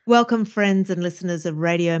Welcome, friends and listeners of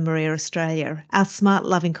Radio Maria Australia. Our smart,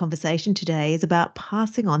 loving conversation today is about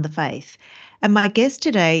passing on the faith. And my guest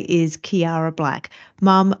today is Kiara Black,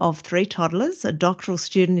 mum of 3 toddlers, a doctoral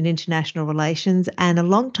student in international relations, and a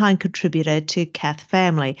long-time contributor to Cath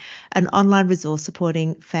Family, an online resource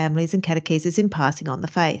supporting families and catechesis in passing on the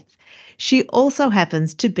faith. She also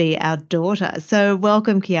happens to be our daughter. So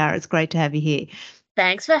welcome, Kiara. It's great to have you here.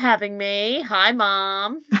 Thanks for having me. Hi,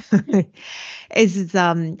 Mom. This is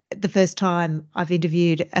the first time I've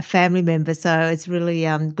interviewed a family member, so it's really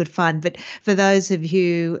good fun. But for those of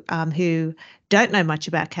you who don't know much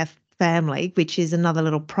about Cath Family, which is another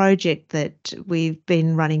little project that we've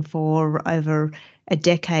been running for over a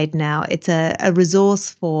decade now, it's a resource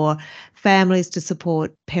for families to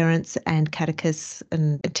support parents and catechists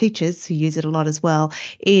and teachers who use it a lot as well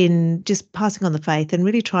in just passing on the faith and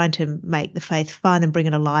really trying to make the faith fun and bring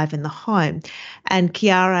it alive in the home. And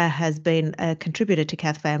Kiara has been a contributor to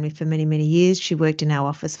Cath Family for many, many years. She worked in our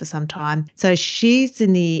office for some time. So she's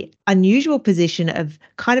in the unusual position of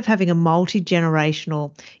kind of having a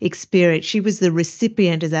multi-generational experience. She was the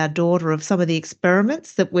recipient as our daughter of some of the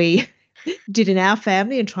experiments that we did in our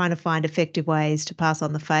family and trying to find effective ways to pass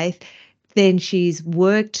on the faith. Then she's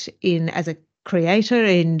worked as a creator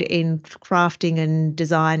in crafting and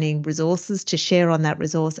designing resources to share on that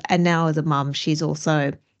resource. And now as a mum, she's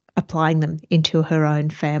also applying them into her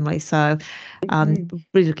own family. So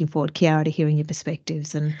really looking forward, Kiara, to hearing your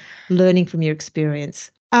perspectives and learning from your experience.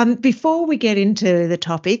 Before we get into the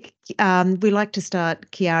topic, we like to start,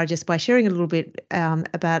 Kiara, just by sharing a little bit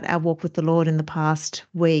about our walk with the Lord in the past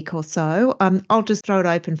week or so. I'll just throw it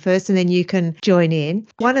open first and then you can join in.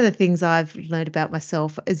 One of the things I've learned about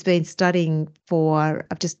myself has been studying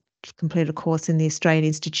I've just completed a course in the Australian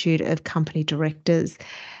Institute of Company Directors.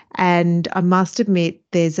 And I must admit,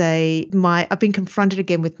 I've been confronted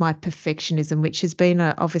again with my perfectionism, which has been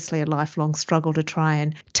obviously a lifelong struggle to try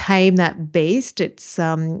and tame that beast. It's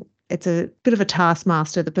a bit of a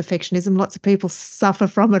taskmaster, the perfectionism. Lots of people suffer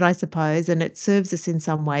from it, I suppose, and it serves us in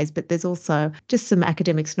some ways. But there's also just some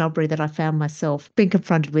academic snobbery that I found myself being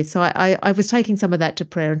confronted with. So I was taking some of that to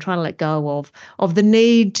prayer and trying to let go of the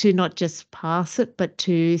need to not just pass it, but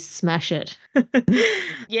to smash it.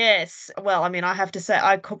 Yes. Well, I mean, I have to say,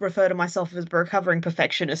 I could refer to myself as a recovering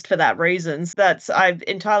perfectionist for that reason. I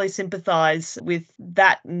entirely sympathize with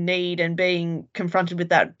that need and being confronted with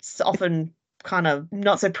that often kind of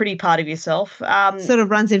not so pretty part of yourself. Sort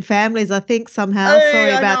of runs in families, I think, somehow.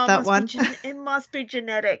 Sorry about that one. It must be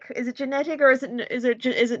genetic. Is it genetic or is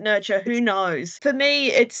it nurture? Who knows? For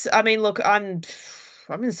me, I mean, look, I'm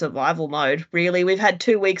in survival mode, really. We've had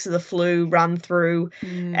 2 weeks of the flu run through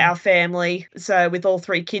our family. So with all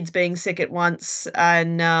 3 kids being sick at once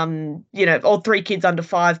and, all 3 kids under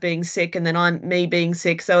 5 being sick and then me being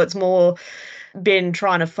sick. So it's more been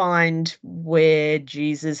trying to find where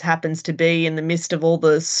Jesus happens to be in the midst of all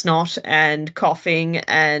the snot and coughing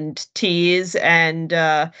and tears and,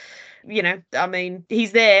 I mean,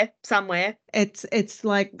 he's there somewhere. It's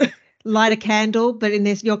like light a candle, but in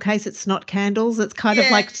your case, it's not candles. It's kind of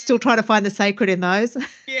like still trying to find the sacred in those.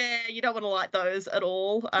 Yeah, you don't want to light those at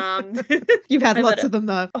all. You've had lots of them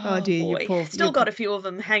though. Oh dear, boy. Still got a few of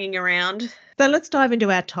them hanging around. So let's dive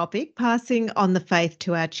into our topic, passing on the faith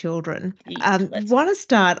to our children. Want to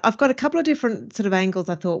start? I've got a couple of different sort of angles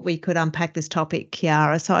I thought we could unpack this topic,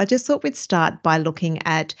 Kiara. So I just thought we'd start by looking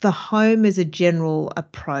at the home as a general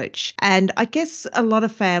approach. And I guess a lot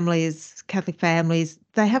of families, Catholic families,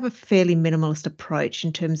 they have a fairly minimalist approach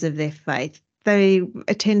in terms of their faith. They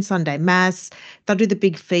attend Sunday Mass, they'll do the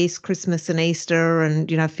big feasts, Christmas and Easter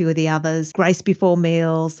and, a few of the others, grace before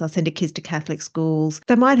meals, they'll send their kids to Catholic schools.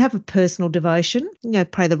 They might have a personal devotion,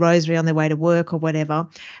 pray the rosary on their way to work or whatever.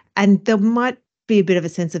 And there might be a bit of a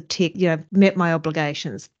sense of tick, met my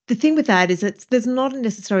obligations. The thing with that is there's not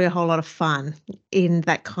necessarily a whole lot of fun in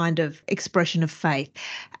that kind of expression of faith.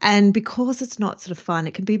 And because it's not sort of fun,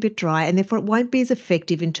 it can be a bit dry and therefore it won't be as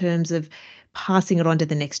effective in terms of passing it on to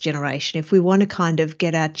the next generation. If we want to kind of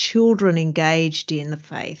get our children engaged in the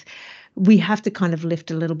faith, we have to kind of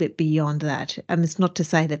lift a little bit beyond that. It's not to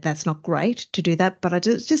say that that's not great to do that, but I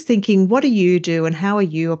just thinking, what do you do and how are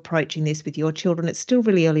you approaching this with your children? It's still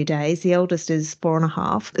really early days. The eldest is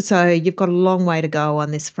 4.5. So you've got a long way to go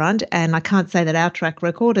on this front. And I can't say that our track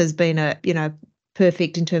record has been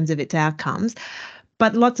perfect in terms of its outcomes.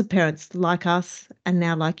 But lots of parents like us and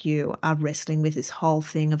now like you are wrestling with this whole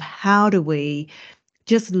thing of how do we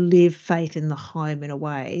just live faith in the home in a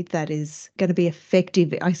way that is going to be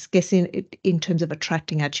effective, I guess, in terms of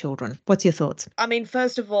attracting our children. What's your thoughts? I mean,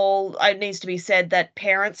 first of all, it needs to be said that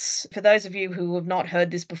parents, for those of you who have not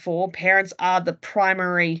heard this before, parents are the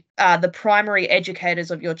primary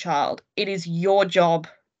educators of your child. It is your job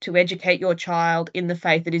to educate your child in the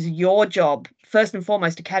faith. It is your job, first and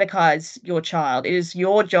foremost, to catechize your child. It is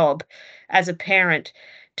your job as a parent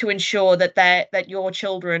to ensure that your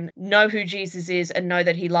children know who Jesus is and know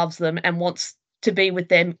that he loves them and wants to be with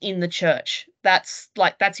them in the church. That's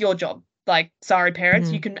your job. Like, sorry,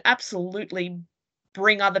 parents, you Mm. can absolutely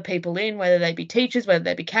bring other people in, whether they be teachers, whether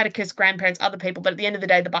they be catechists, grandparents, other people. But at the end of the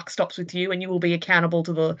day, the buck stops with you, and you will be accountable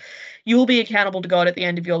to God at the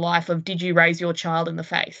end of your life of did you raise your child in the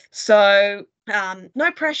faith. So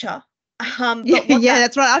no pressure. Yeah, But what yeah, that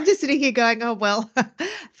that's right. I'm just sitting here going, oh, well,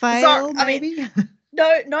 sorry, fail I mean, maybe.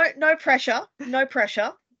 no pressure, no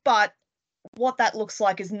pressure. But what that looks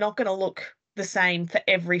like is not going to look the same for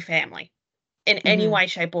every family in any Hmm. way,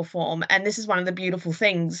 shape, or form. And this is one of the beautiful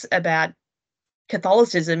things about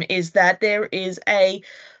Catholicism is that there is a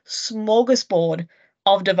smorgasbord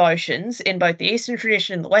of devotions in both the Eastern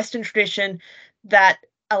tradition and the Western tradition that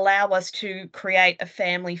allow us to create a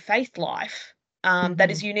family faith life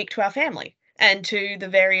that is Hmm. unique to our family and to the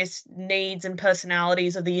various needs and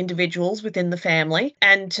personalities of the individuals within the family,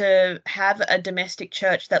 and to have a domestic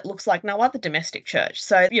church that looks like no other domestic church.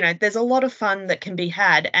 So, there's a lot of fun that can be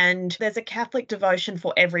had, and there's a Catholic devotion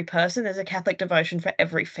for every person, there's a Catholic devotion for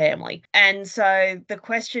every family. And so the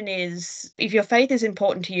question is, if your faith is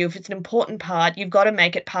important to you, if it's an important part, you've got to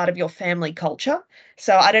make it part of your family culture.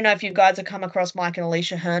 So I don't know if you guys have come across Mike and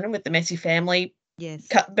Alicia Hernan with the Yes.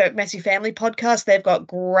 Messy Family podcast. They've got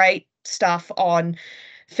great stuff on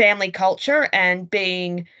family culture and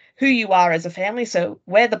being who you are as a family. So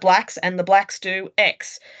we're the blacks and the blacks do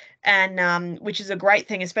X. And which is a great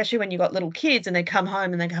thing, especially when you've got little kids and they come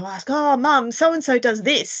home and they go ask, oh, mum, so and so does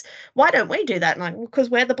this. Why don't we do that? And I'm like, because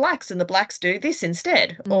we're the blacks and the blacks do this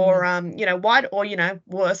instead. Or, Mm. why, or,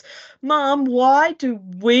 worse, mum, why do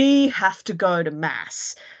we have to go to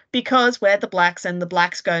mass? Because we're the blacks and the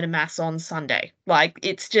blacks go to mass on Sunday. Like,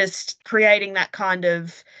 it's just creating that kind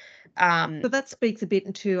of So um that speaks a bit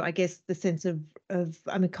into, I guess, the sense of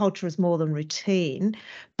I mean, culture is more than routine,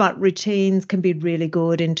 but routines can be really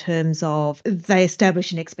good in terms of they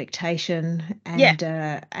establish an expectation,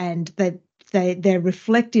 yeah, and they're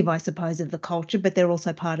reflective, I suppose, of the culture, but they're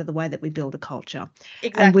also part of the way that we build a culture.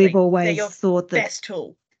 And we've exactly. They're always your thought that, best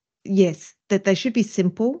tool. yes, that they should be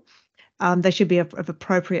simple. They should be of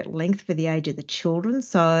appropriate length for the age of the children.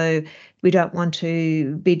 So we don't want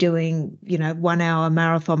to be doing, 1 hour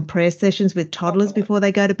marathon prayer sessions with Oh toddlers God. before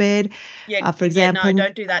they go to bed. Yeah, For yeah, no, example,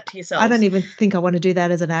 don't do that to I don't yourselves. even think I want to do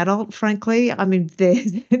that as an adult, frankly. I mean,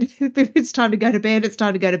 if it's time to go to bed, it's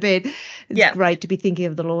time to go to bed. It's Yeah. great to be thinking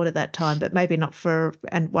of the Lord at that time, but maybe not for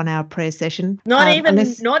a 1 hour prayer session, Not even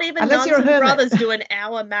unless not even unless you're nuns a and hermit. brothers do an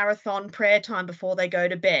hour marathon prayer time before they go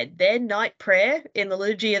to bed. Their night prayer in the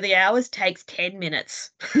Liturgy of the Hours takes 10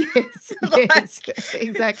 minutes. Yes, yes, Like,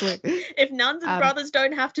 exactly. if nuns and Um, brothers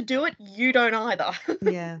don't have to do it, you don't either.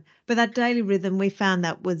 Yeah, but that daily rhythm, we found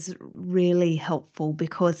that was really helpful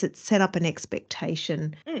because it set up an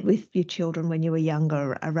expectation Mm, with your children when you were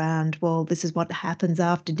younger around, well, this is what happens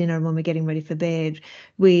after dinner and when we're getting ready for bed.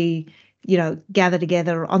 We, gather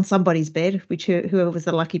together on somebody's bed, whoever was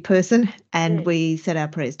the lucky person, and mm, we said our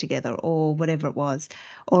prayers together or whatever it was.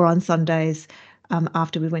 Or on Sundays,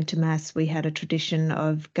 after we went to mass, we had a tradition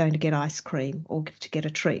of going to get ice cream or to get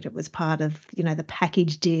a treat. It was part of, the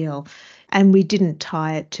package deal, and we didn't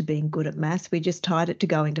tie it to being good at maths. We just tied it to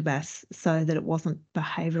going to maths so that it wasn't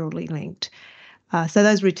behaviourally linked. So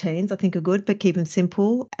those routines I think are good, but keep them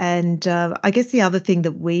simple. And I guess the other thing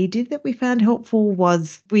that we did that we found helpful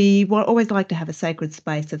was we always like to have a sacred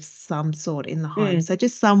space of some sort in the home. mm. So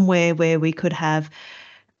just somewhere where we could have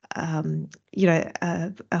a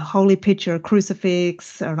holy picture, a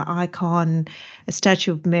crucifix, or an icon, a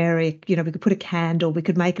statue of Mary. We could put a candle. We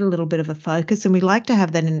could make it a little bit of a focus, and we like to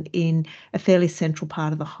have that in a fairly central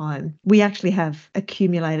part of the home. We actually have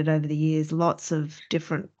accumulated over the years lots of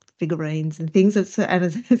different figurines and things.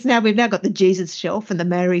 It's now we've now got the Jesus shelf and the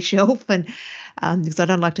Mary shelf, and because I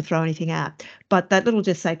don't like to throw anything out. But that little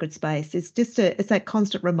just sacred space is it's that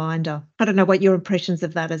constant reminder. I don't know what your impressions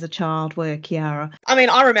of that as a child were, Kiara. I mean,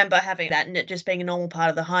 I remember having that and it just being a normal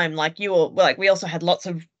part of the home. Like we also had lots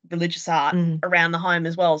of religious art Mm. around the home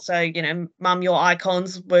as well. So, mum, your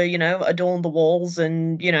icons were, adorned the walls,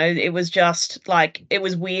 and, it was just like, it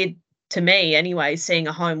was weird to me anyway, seeing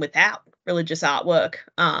a home without religious artwork.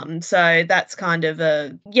 So that's kind of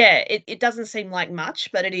it doesn't seem like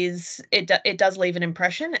much, but it does leave an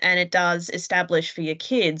impression, and it does establish for your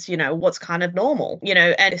kids, what's kind of normal,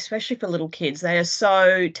 and especially for little kids, they are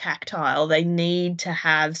so tactile. They need to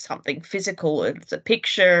have something physical. It's a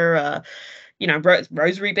picture,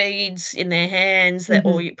 rosary beads in their hands,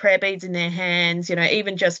 or prayer beads in their hands,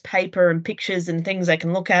 even just paper and pictures and things they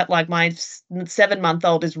can look at. Like my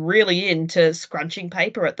 7-month-old is really into scrunching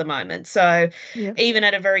paper at the moment. So Yeah. even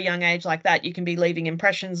at a very young age like that, you can be leaving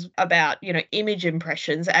impressions about, image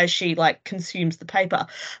impressions as she like consumes the paper.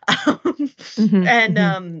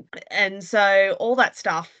 And so all that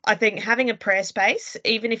stuff, I think having a prayer space,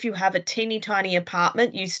 even if you have a teeny tiny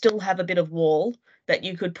apartment, you still have a bit of wall that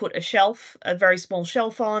you could put a very small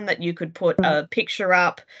shelf on, that you could put a picture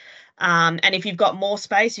up. And if you've got more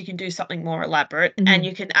space, you can do something more elaborate, and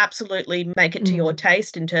you can absolutely make it to your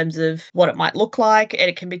taste in terms of what it might look like. And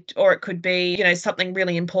it could be, something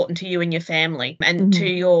really important to you and your family, and to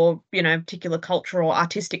your, particular cultural or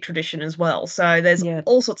artistic tradition as well. So there's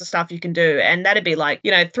all sorts of stuff you can do. And that'd be like,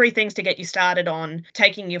 3 things to get you started on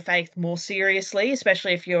taking your faith more seriously,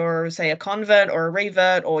 especially if you're, say, a convert or a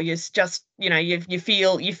revert, or you're just, you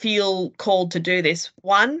feel called to do this.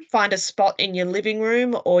 1, find a spot in your living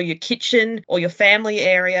room or your kitchen or your family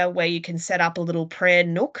area where you can set up a little prayer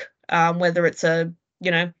nook, whether it's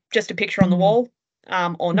just a picture on the wall,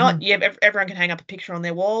 or not. Everyone can hang up a picture on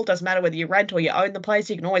their wall. Doesn't matter whether you rent or you own the place,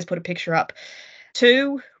 you can always put a picture up.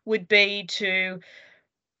 2 would be to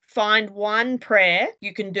find one prayer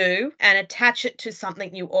you can do and attach it to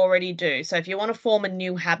something you already do. So if you want to form a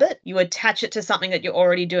new habit, you attach it to something that you're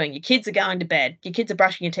already doing. Your kids are going to bed. Your kids are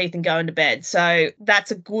brushing your teeth and going to bed. So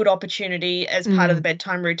that's a good opportunity as part of the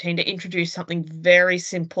bedtime routine to introduce something very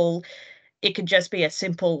simple. It could just be a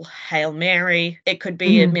simple Hail Mary. It could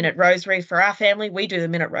be a minute rosary. For our family, we do the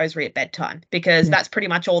minute rosary at bedtime because that's pretty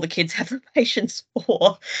much all the kids have the patience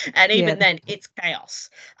for. And even then, it's chaos.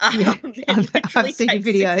 I've seen your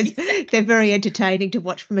videos. They're very entertaining to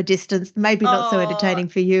watch from a distance. Maybe not so entertaining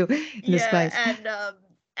for you in the space.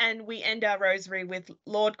 And we end our rosary with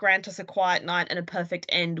Lord grant us a quiet night and a perfect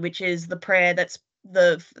end, which is the prayer that's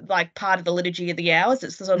the part of the liturgy of the hours.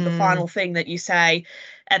 It's the sort of the final thing that you say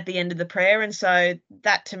at the end of the prayer. And so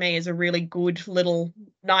that to me is a really good little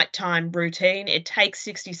nighttime routine. It takes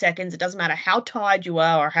 60 seconds. It doesn't matter how tired you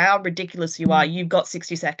are or how ridiculous you are. You've got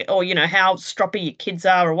 60 seconds, or how stroppy your kids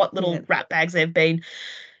are or what little rat bags they've been.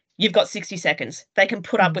 You've got 60 seconds. They can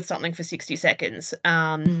put up with something for 60 seconds.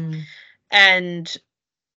 And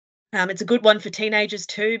it's a good one for teenagers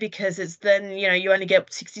too, because it's then, you only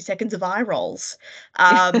get 60 seconds of eye rolls.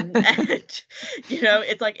 And,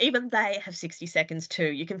 it's like even they have 60 seconds too.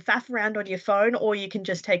 You can faff around on your phone, or you can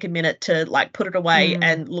just take a minute to put it away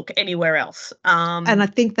and look anywhere else. And I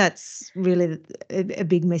think that's really a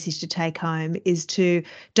big message to take home, is to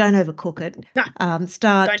don't overcook it. No,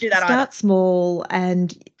 don't do that start small,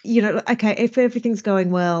 and, okay, if everything's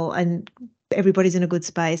going well and everybody's in a good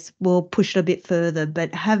space, we'll push it a bit further,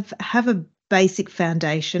 but have a basic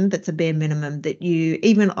foundation that's a bare minimum that you,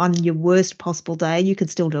 even on your worst possible day, you can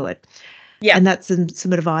still do it. Yeah. And that's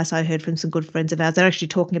some advice I heard from some good friends of ours. They're actually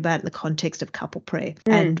talking about it in the context of couple prayer.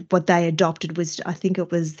 And what they adopted was, I think it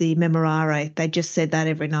was the Memorare. They just said that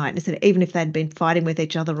every night. And they said even if they'd been fighting with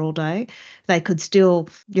each other all day, they could still,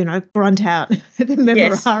 grunt out the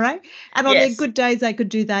Memorare. And on their good days, they could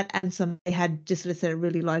do that. And some they had just a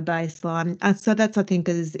really low baseline. So that's, I think,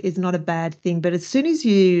 is not a bad thing. But as soon as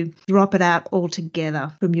you drop it out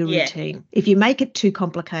altogether from your routine, if you make it too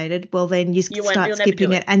complicated, well, then you start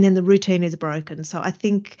skipping it, and then the routine is broken. So I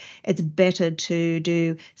think it's better to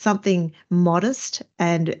do something modest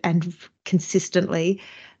and consistently,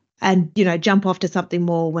 and jump off to something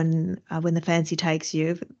more when the fancy takes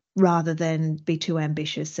you, rather than be too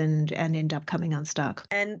ambitious and end up coming unstuck.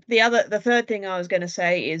 And the third thing I was going to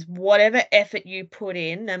say is, whatever effort you put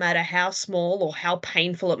in, no matter how small or how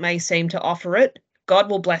painful it may seem to offer it, God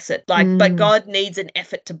will bless it. But God needs an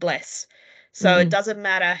effort to bless. So it doesn't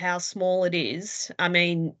matter how small it is. I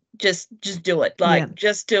mean, just do it.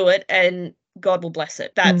 Just do it, and God will bless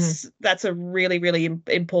it. That's a really, really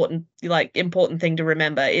important thing to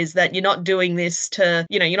remember, is that you're not doing this to,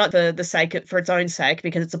 you're not the sake for its own sake,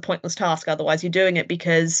 because it's a pointless task. Otherwise, you're doing it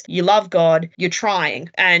because you love God, you're trying,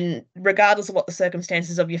 and regardless of what the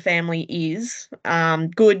circumstances of your family is,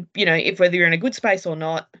 good, if whether you're in a good space or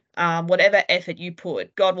not, whatever effort you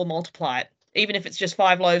put, God will multiply it. Even if it's just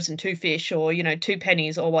 5 loaves and 2 fish, or 2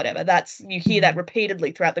 pennies or whatever. You hear that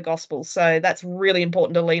repeatedly throughout the gospel. So that's really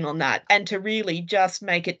important to lean on that, and to really just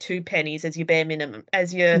make it 2 pennies as your bare minimum,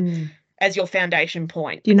 as your as your foundation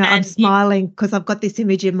point. You know, I'm And smiling because I've got this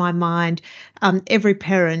image in my mind. Every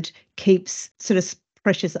parent keeps sort of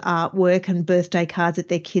precious artwork and birthday cards that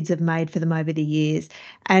their kids have made for them over the years.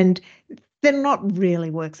 And they're not really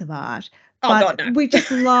works of art, oh but God, no.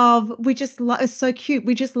 it's so cute.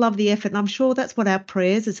 We just love the effort. And I'm sure that's what our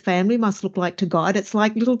prayers as family must look like to God. It's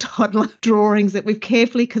like little toddler drawings that we've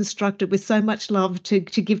carefully constructed with so much love to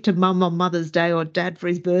give to mum on Mother's Day or dad for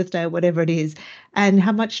his birthday or whatever it is. And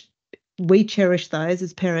how much we cherish those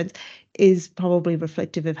as parents is probably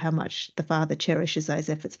reflective of how much the Father cherishes those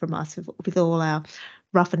efforts from us with all our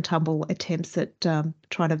rough and tumble attempts at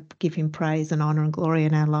trying to give him praise and honour and glory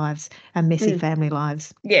in our lives, our messy family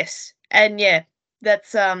lives. Yes. And yeah,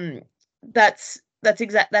 that's that's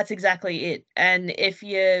exactly it. And if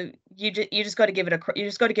you just got to give it you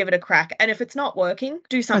just got to give it a crack. And if it's not working,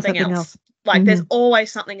 do Try something something else. else. Like there's Mm-hmm.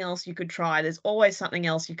 always something else you could try. There's always something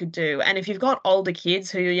else you could do. And if you've got older kids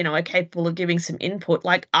who, are capable of giving some input,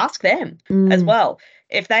 like ask them as Mm, well.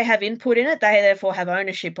 If they have input in it, they therefore have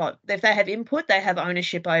ownership of. If they have input, they have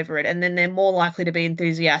ownership over it, and then they're more likely to be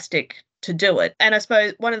enthusiastic to do it. And I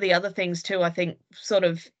suppose one of the other things too, I think, sort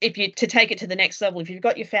of, if you to take it to the next level, if you've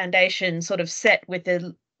got your foundation sort of set with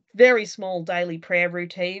a very small daily prayer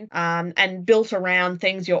routine and built around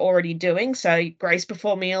things you're already doing. So grace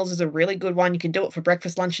before meals is a really good one. You can do it for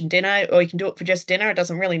breakfast, lunch, and dinner, or you can do it for just dinner. It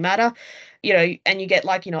doesn't really matter. And you get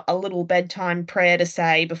like, a little bedtime prayer to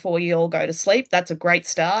say before you all go to sleep. That's a great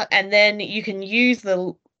start. And then you can use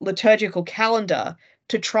the liturgical calendar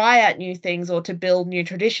to try out new things or to build new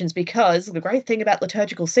traditions, because the great thing about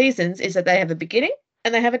liturgical seasons is that they have a beginning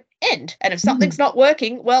and they have an end. And if something's not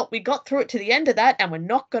working, well, we got through it to the end of that and we're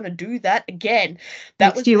not going to do that again. That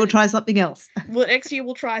Next was year we'll try something else. Well, next year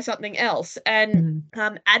we'll try something else. And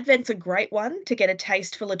Advent's a great one to get a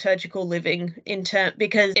taste for liturgical living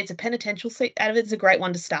because it's a penitential season. Advent's a great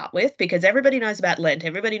one to start with because everybody knows about Lent,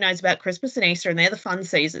 everybody knows about Christmas and Easter, and they're the fun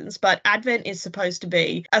seasons. But Advent is supposed to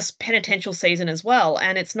be a penitential season as well,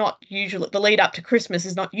 and it's not usually the lead up to Christmas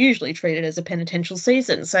is not usually treated as a penitential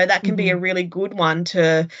season. So that can be a really good one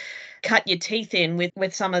to cut your teeth in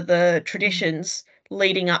with some of the traditions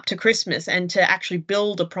leading up to Christmas and to actually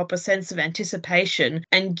build a proper sense of anticipation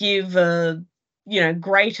and give a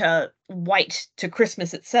greater weight to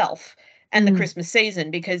Christmas itself and the Christmas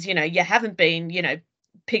season, because you haven't been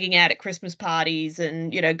pigging out at Christmas parties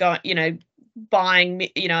and going buying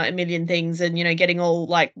a million things and getting all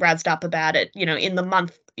like razzed up about it in the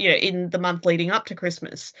month leading up to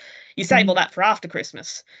Christmas. You save all that for after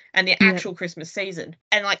Christmas and the Yep. actual Christmas season.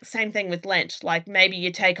 And like same thing with Lent. Like maybe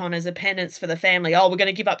you take on as a penance for the family, oh, we're going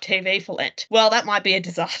to give up TV for Lent. Well, that might be a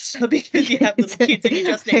disaster because you have little kids and you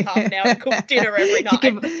just need half an hour to cook dinner every night.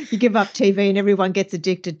 You give up TV and everyone gets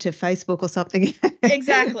addicted to Facebook or something.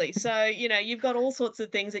 Exactly. So, you've got all sorts of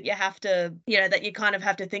things that you have to, that you kind of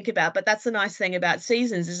have to think about. But that's the nice thing about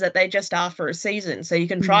seasons is that they just are for a season. So you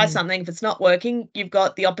can try something. If it's not working, you've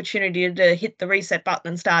got the opportunity to hit the reset button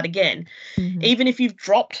and start again. Even if you've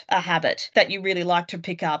dropped a habit that you really like to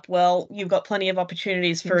pick up, well, you've got plenty of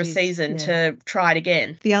opportunities for a season to try it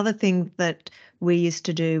again. The other thing that we used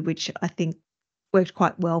to do, which I think worked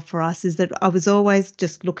quite well for us, is that I was always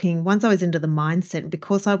just looking, once I was into the mindset,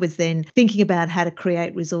 because I was then thinking about how to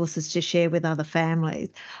create resources to share with other families,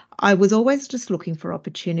 I was always just looking for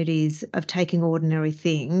opportunities of taking ordinary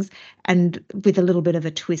things and with a little bit of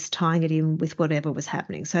a twist, tying it in with whatever was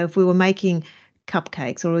happening. So if we were making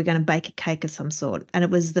cupcakes or we were going to bake a cake of some sort, and it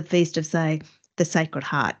was the feast of, say, the Sacred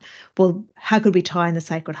Heart. Well, how could we tie in the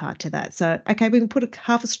Sacred Heart to that? So, okay, we can put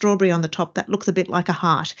half a strawberry on the top that looks a bit like a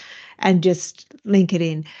heart and just link it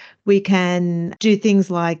in. We can do things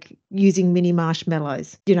like using mini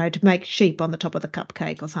marshmallows, to make sheep on the top of the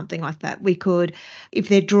cupcake or something like that. We could, if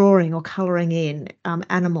they're drawing or colouring in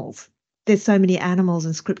animals, there's so many animals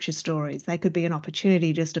in scripture stories. They could be an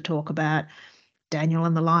opportunity just to talk about Daniel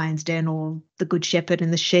and the lion's den or the good shepherd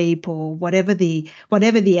and the sheep or whatever the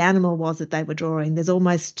animal was that they were drawing. There's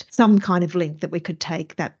almost some kind of link that we could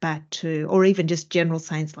take that back to, or even just general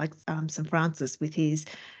saints like St. Francis with his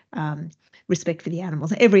respect for the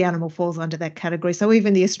animals. Every animal falls under that category. So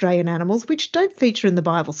even the Australian animals, which don't feature in the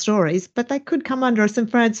Bible stories, but they could come under a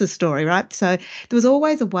St. Francis story, right? So there was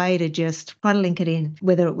always a way to just try to link it in,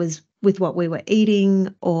 whether it was with what we were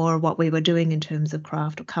eating or what we were doing in terms of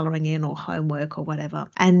craft or colouring in or homework or whatever.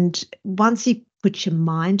 And once you put your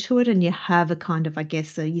mind to it and you have a kind of,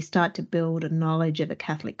 you start to build a knowledge of a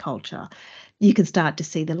Catholic culture, you can start to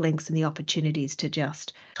see the links and the opportunities to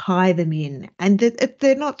just tie them in. And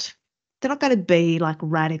they're not going to be like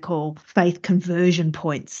radical faith conversion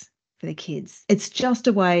points for the kids. It's just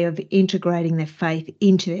a way of integrating their faith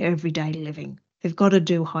into their everyday living. They've got to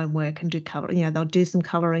do homework and do color. They'll do some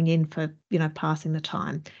colouring in for, passing the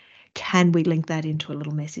time. Can we link that into a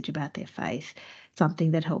little message about their faith? Something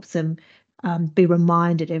that helps them be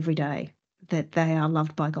reminded every day that they are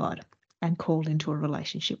loved by God and called into a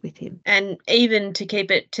relationship with Him. And even to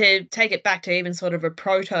take it back to even sort of a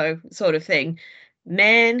proto sort of thing,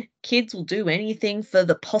 man, kids will do anything for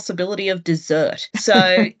the possibility of dessert.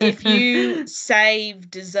 So if you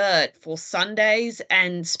save dessert for Sundays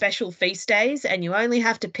and special feast days, and you only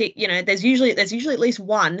have to pick, there's usually at least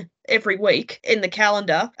one every week in the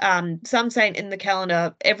calendar. Some say in the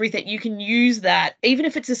calendar, everything, you can use that, even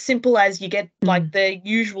if it's as simple as you get like the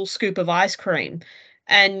usual scoop of ice cream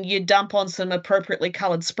and you dump on some appropriately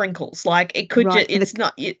coloured sprinkles. Like it could Right, it's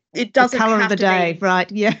not it doesn't colour have of the to day, be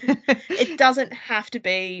right? Yeah. it doesn't have to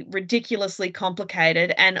be ridiculously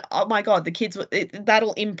complicated. And oh my God, the kids,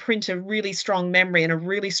 that'll imprint a really strong memory and a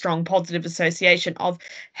really strong positive association of,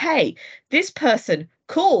 hey, this person,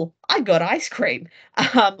 cool, I got ice cream.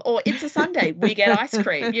 Or it's a Sunday, we get ice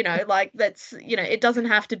cream. Like that's, it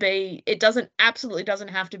absolutely doesn't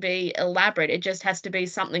have to be elaborate. It just has to be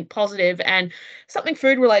something positive, and something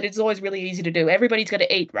food related is always really easy to do. Everybody's got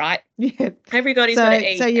to eat, right? Yeah. Everybody's got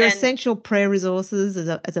to So eat. your And essential prayer resources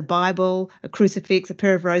as a Bible, a crucifix, a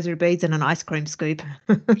pair of rosary beads, and an ice cream scoop.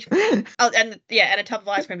 oh, and a tub of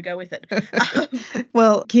ice cream to go with it.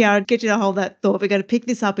 Well, Kiara, get you to hold that thought. We're going to pick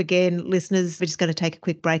this up again, listeners. We're just going to take a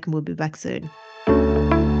quick break and we'll be back soon.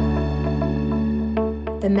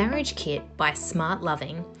 The Marriage Kit by Smart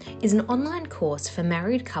Loving is an online course for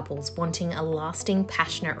married couples wanting a lasting,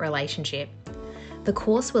 passionate relationship. The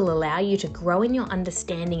course will allow you to grow in your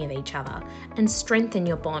understanding of each other and strengthen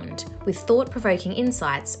your bond with thought-provoking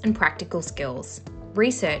insights and practical skills.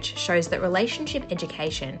 Research shows that relationship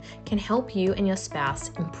education can help you and your spouse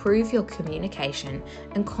improve your communication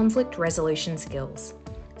and conflict resolution skills,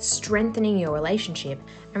 strengthening your relationship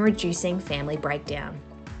and reducing family breakdown.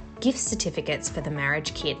 Gift certificates for the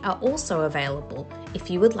Marriage Kit are also available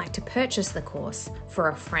if you would like to purchase the course for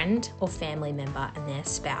a friend or family member and their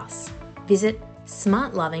spouse. Visit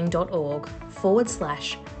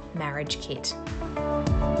smartloving.org/marriage kit.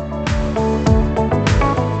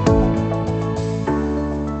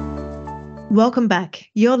 Welcome back.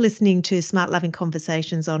 You're listening to Smart Loving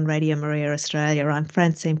Conversations on Radio Maria Australia. I'm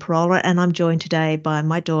Francine and I'm joined today by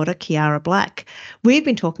my daughter, Kiara Black. We've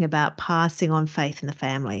been talking about passing on faith in the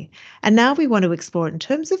family, and now we want to explore it in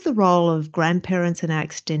terms of the role of grandparents and our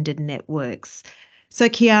extended networks. So,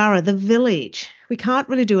 Kiara, the village, we can't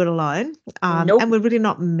really do it alone, Nope. and we're really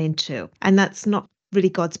not meant to. And that's not really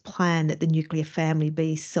God's plan, that the nuclear family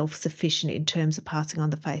be self-sufficient in terms of passing on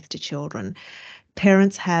the faith to children.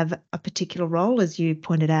 Parents have a particular role, as you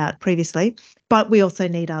pointed out previously, but we also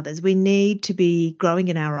need others. We need to be growing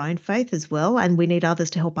in our own faith as well, and we need others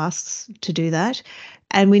to help us to do that.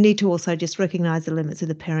 And we need to also just recognise the limits of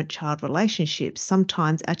the parent-child relationships.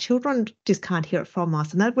 Sometimes our children just can't hear it from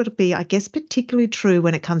us, and that would be, I guess, particularly true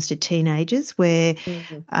when it comes to teenagers, where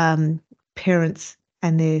parents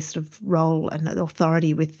and their sort of role and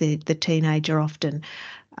authority with the teenager often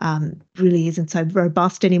really isn't so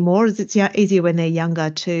robust anymore, as it's easier when they're younger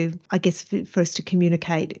to, I guess, for us to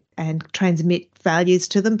communicate and transmit values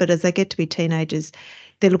to them. But as they get to be teenagers,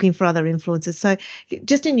 they're looking for other influences. So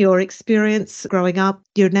just in your experience growing up,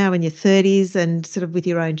 you're now in your 30s and sort of with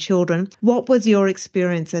your own children, what was your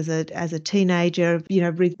experience as a teenager, of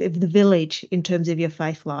the village in terms of your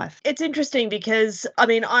faith life? It's interesting because, I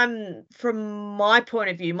mean, from my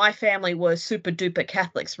point of view, my family were super duper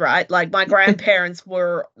Catholics, right? Like my grandparents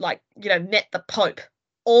were like, met the Pope,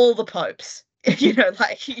 all the popes.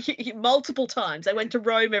 Like multiple times. They went to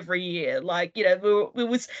Rome every year. Like,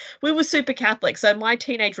 we were super Catholic. So my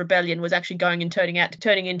teenage rebellion was actually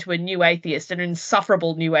turning into a new atheist, an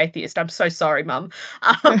insufferable new atheist. I'm so sorry, Mum.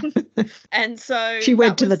 And so she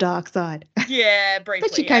went to the dark side. Yeah, briefly.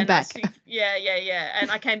 But she came back. Yeah.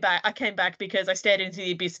 And I came back because I stared into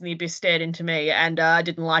the abyss and the abyss stared into me, and I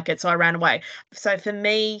didn't like it, so I ran away. So for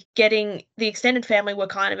me, getting the extended family were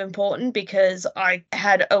kind of important because I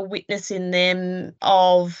had a witness in them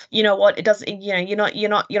of, what, it doesn't, you're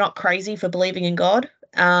not crazy for believing in God.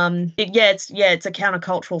 It's a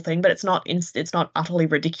countercultural thing, but it's not utterly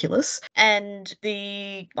ridiculous. And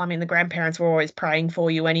the grandparents were always praying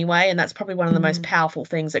for you anyway, and that's probably one of the most powerful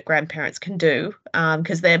things that grandparents can do,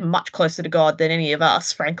 because they're much closer to God than any of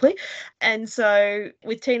us, frankly. And so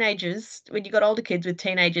with teenagers, when you've got older kids with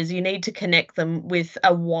teenagers, you need to connect them with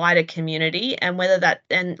a wider community, and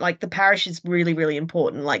like the parish is really, really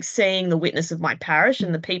important. Like seeing the witness of my parish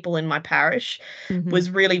and the people in my parish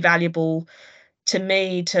was really valuable to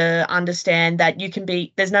me to understand that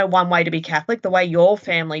there's no one way to be Catholic. The way your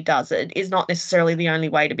family does it is not necessarily the only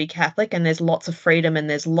way to be Catholic, and there's lots of freedom and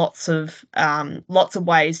there's lots of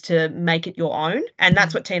ways to make it your own. And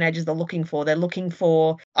that's what teenagers are looking for. They're looking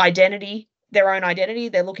for identity, their own identity.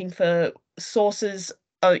 They're looking for sources,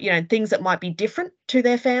 things that might be different to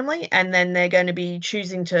their family, and then they're going to be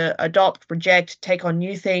choosing to adopt, reject, take on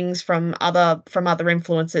new things from other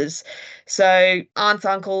influences. So aunts,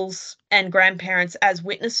 uncles, and grandparents as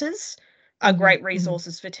witnesses are great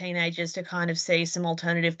resources for teenagers to kind of see some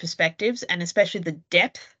alternative perspectives, and especially the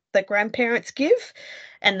depth that grandparents give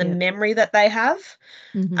and the memory that they have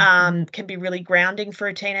can be really grounding for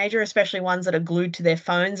a teenager, especially ones that are glued to their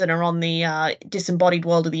phones and are on the disembodied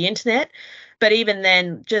world of the internet. But even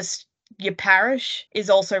then, just your parish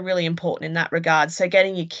is also really important in that regard. So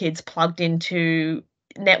getting your kids plugged into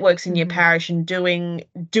networks in your parish and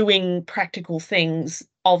doing practical things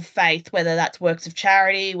of faith, whether that's works of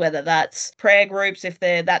charity, whether that's prayer groups, if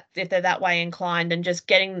they're that way inclined, and just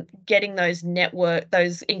getting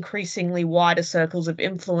those increasingly wider circles of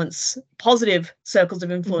influence, positive circles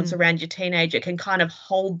of influence around your teenager, can kind of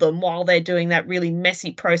hold them while they're doing that really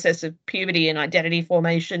messy process of puberty and identity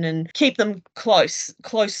formation, and keep them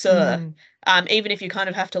closer. Even if you kind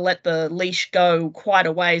of have to let the leash go quite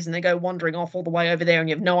a ways and they go wandering off all the way over there and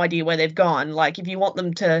you have no idea where they've gone. Like, if you want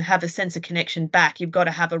them to have a sense of connection back, you've got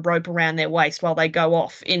to have a rope around their waist while they go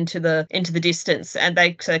off into the distance, and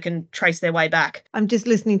so they can trace their way back. I'm just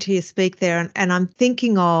listening to you speak there, and I'm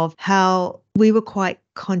thinking of how we were quite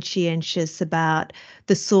conscientious about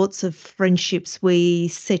the sorts of friendships we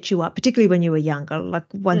set you up, particularly when you were younger. Like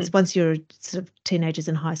once you're sort of teenagers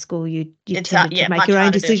in high school, you tended to make your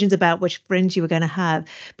own decisions about which friends you were going to have.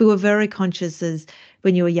 But we're very conscious as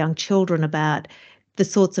when you were young children about the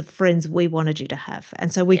sorts of friends we wanted you to have.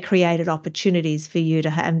 And so we created opportunities for you to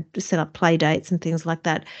have, set up play dates and things like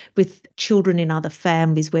that with children in other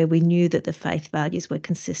families where we knew that the faith values were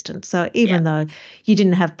consistent. So even though you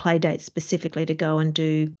didn't have play dates specifically to go and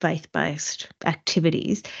do faith-based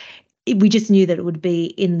activities, we just knew that it would be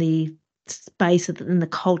in the space in the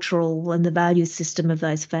cultural and the value system of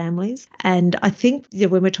those families. And I think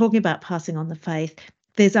when we're talking about passing on the faith,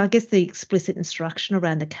 there's, I guess, the explicit instruction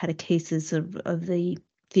around the catechesis of the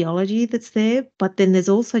theology that's there, but then there's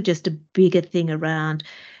also just a bigger thing around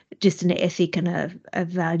just an ethic and a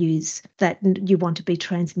values that you want to be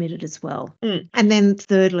transmitted as well. And then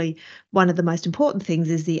thirdly, one of the most important things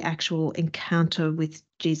is the actual encounter with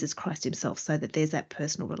Jesus Christ himself, so that there's that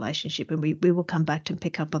personal relationship, and we will come back to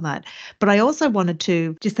pick up on that. But I also wanted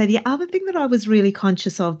to just say the other thing that I was really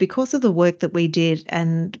conscious of, because of the work that we did,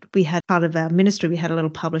 and we had part of our ministry, we had a little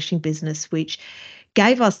publishing business which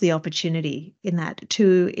gave us the opportunity in that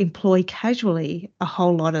to employ casually a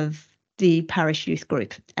whole lot of the parish youth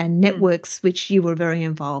group and networks which you were very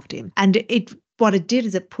involved in. And what it did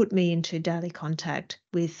is it put me into daily contact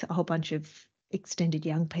with a whole bunch of extended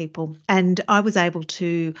young people. And I was able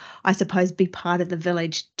to, I suppose, be part of the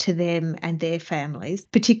village to them and their families,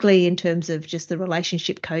 particularly in terms of just the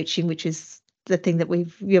relationship coaching, which is the thing that we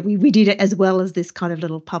did it as well as this kind of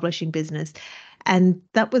little publishing business. And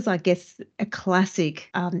that was, I guess, a classic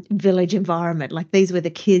village environment. Like, these were the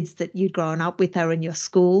kids that you'd grown up with. They were in your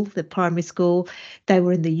school, the primary school. They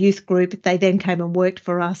were in the youth group. They then came and worked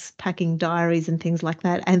for us, packing diaries and things like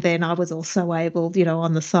that. And then I was also able,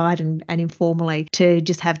 on the side and informally, to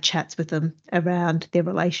just have chats with them around their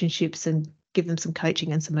relationships and give them some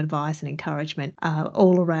coaching and some advice and encouragement,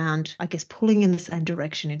 all around, I guess, pulling in the same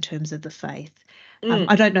direction in terms of the faith.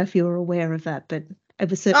 I don't know if you were aware of that, but it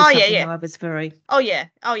was certainly something I was very... Oh, yeah.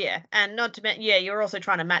 And not to mention, you were also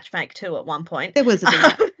trying to matchmake too at one point. There was a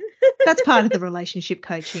bit. That's part of the relationship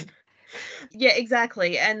coaching. Yeah,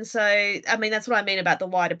 exactly. And so, I mean, that's what I mean about the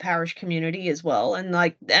wider parish community as well. And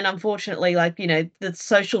unfortunately, the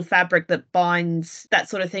social fabric that binds that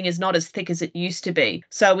sort of thing is not as thick as it used to be.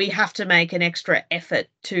 So we have to make an extra effort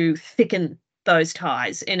to thicken those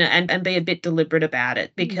ties and be a bit deliberate about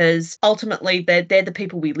it, because ultimately they're the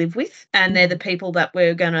people we live with, and they're the people that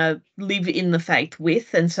we're going to live in the faith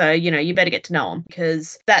with. And so, you better get to know them,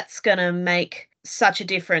 because that's going to make such a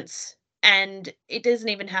difference. And it doesn't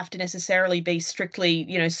even have to necessarily be strictly,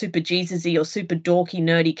 super Jesus-y or super dorky,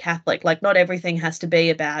 nerdy Catholic. Like, not everything has to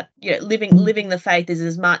be about, living the faith is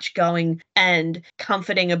as much going and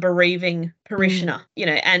comforting a bereaving parishioner,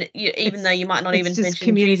 even though you might not even mention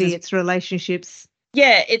community, Jesus. it's relationships.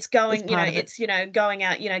 Yeah, it's going, it's, going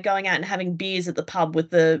out and having beers at the pub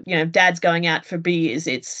with the, dads going out for beers.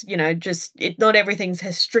 It's, not everything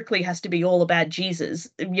strictly has to be all about Jesus,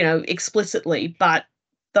 explicitly, but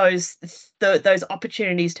those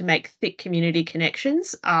opportunities to make thick community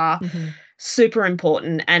connections are super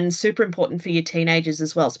important, and super important for your teenagers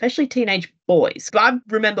as well, especially teenage boys. I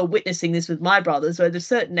remember witnessing this with my brothers, where at a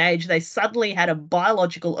certain age they suddenly had a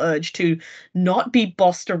biological urge to not be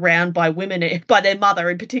bossed around by women, by their mother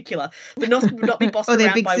in particular, but not be bossed Or their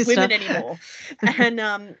around big by sister. women anymore.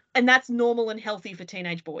 And that's normal and healthy for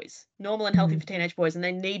teenage boys. Normal and healthy for teenage boys, and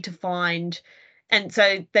they need to find, and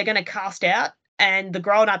so they're going to cast out, and the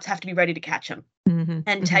grown-ups have to be ready to catch them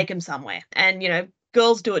and take them somewhere. And, you know,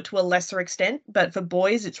 girls do it to a lesser extent, but for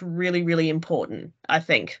boys, it's really, really important, I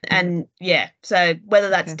think. And yeah, so whether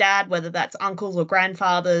that's dad, whether that's uncles or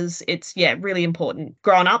grandfathers, it's, yeah, really important.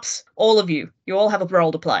 Grown-ups, all of you all have a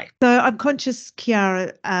role to play. So I'm conscious,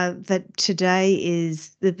 Kiara, that today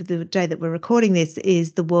is the day that we're recording this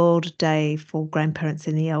is the World Day for Grandparents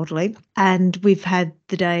and the Elderly. And we've had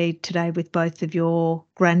the day today with both of your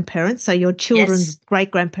grandparents, so your children's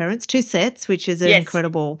great-grandparents, 2 sets, which is an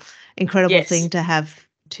incredible thing to have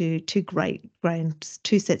two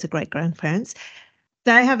sets of great-grandparents.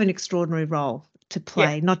 They have an extraordinary role to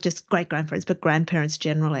play, not just great-grandparents, but grandparents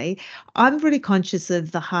generally. I'm really conscious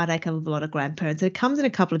of the heartache of a lot of grandparents. It comes in a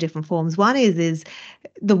couple of different forms. One is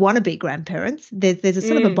the wannabe grandparents. There's a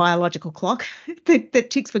sort of a biological clock that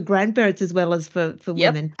ticks for grandparents as well as for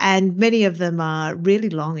women. And many of them are really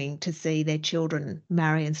longing to see their children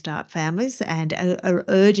marry and start families, and are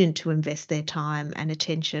urgent to invest their time and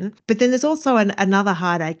attention. But then there's also another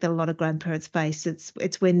heartache that a lot of grandparents face.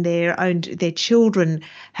 It's when their children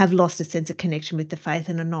have lost a sense of connection with the faith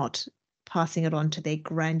and are not passing it on to their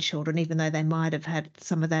grandchildren, even though they might have had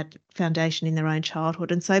some of that foundation in their own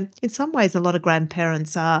childhood. And so in some ways, a lot of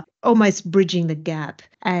grandparents are almost bridging the gap.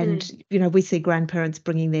 And, you know, we see grandparents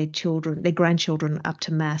bringing their grandchildren up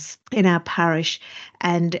to Mass in our parish.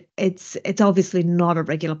 And it's obviously not a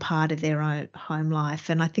regular part of their own home life.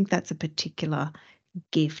 And I think that's a particular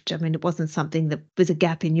gift. I mean, it wasn't something that was a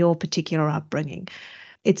gap in your particular upbringing.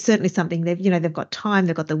 It's certainly something they've got time,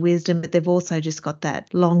 they've got the wisdom, but they've also just got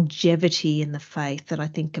that longevity in the faith that I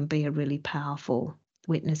think can be a really powerful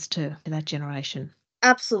witness to that generation.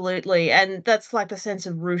 Absolutely. And that's like the sense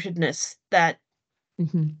of rootedness that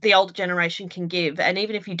the older generation can give. And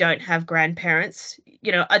even if you don't have grandparents,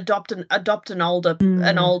 you know, adopt an older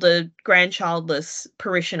grandchildless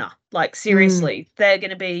parishioner. Like, seriously, they're going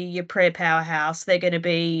to be your prayer powerhouse. They'd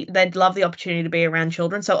love the opportunity to be around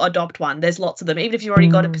children. So adopt one. There's lots of them. Even if you've already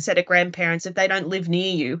got a set of grandparents, if they don't live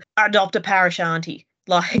near you, adopt a parish auntie.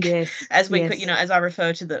 Like, as we could, you know, as I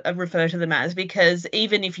refer to them as, because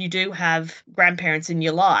even if you do have grandparents in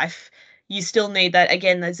your life, you still need that,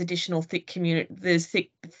 again, those additional thickness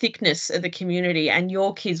of the community, and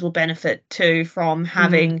your kids will benefit too from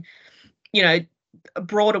having, you know, a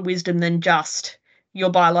broader wisdom than just your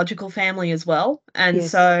biological family as well. And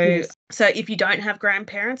so if you don't have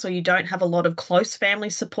grandparents, or you don't have a lot of close family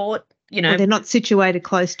support, you know, or they're not situated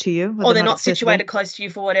close to you, or they're not situated close to you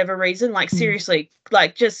for whatever reason, like, seriously,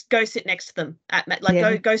 like, just go sit next to them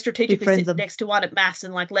go strategically sit next to one at Mass,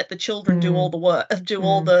 and like let the children do all the work, do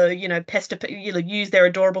all the, you know, use their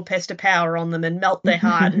adorable pester power on them and melt their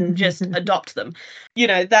heart and just adopt them. You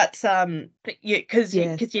know, that's because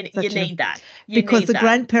you need that. Because the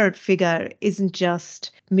grandparent figure isn't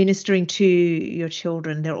just ministering to your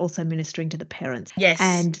children, they're also ministering to the parents. Yes.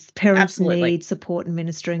 And parents need support and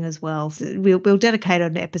ministering as well. So we'll dedicate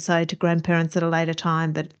an episode to grandparents at a later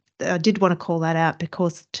time, but I did want to call that out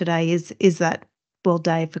because today is that World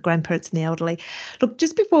Day for Grandparents and the Elderly. Look,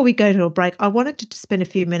 just before we go to a break, I wanted to spend a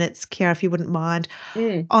few minutes, Kiara, if you wouldn't mind,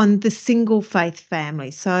 on the single faith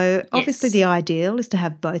family. So obviously the ideal is to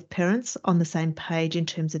have both parents on the same page in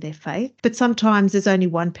terms of their faith, but sometimes there's only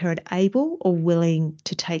one parent able or willing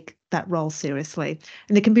to take that role seriously.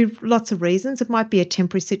 And there can be lots of reasons. It might be a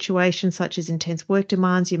temporary situation, such as intense work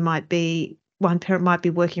demands. One parent might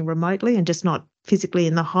be working remotely and just not physically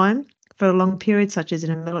in the home for a long period, such as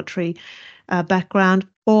in a military background,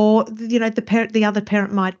 or, you know, the other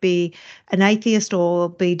parent might be an atheist or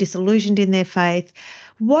be disillusioned in their faith.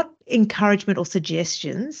 What encouragement or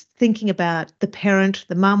suggestions, thinking about the parent,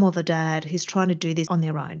 the mum or the dad, who's trying to do this on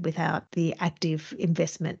their own without the active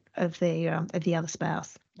investment of the other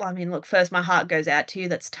spouse? Well, I mean, look, first, my heart goes out to you.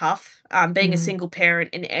 That's tough. Being a single parent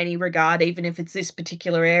in any regard, even if it's this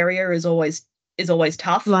particular area, is always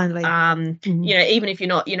tough. Lonely. You know, even if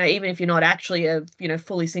you're not actually a, you know,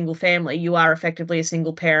 fully single family, you are effectively a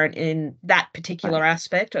single parent in that particular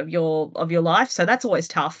aspect of your life. So that's always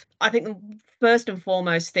tough. I think the first and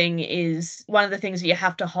foremost thing is, one of the things that you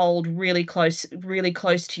have to hold really close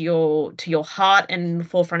to your heart and in the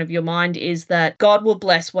forefront of your mind is that God will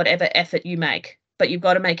bless whatever effort you make, but you've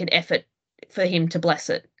got to make an effort for him to bless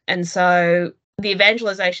it. And so the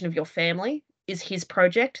evangelization of your family is his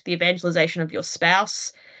project. The evangelization of your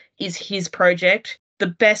spouse is his project. The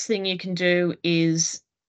best thing you can do is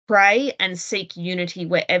pray and seek unity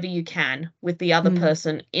wherever you can with the other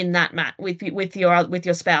person in that with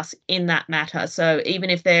your spouse in that matter. So even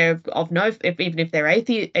if they're even if they're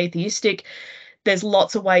atheistic, there's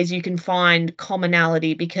lots of ways you can find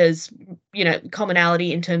commonality, because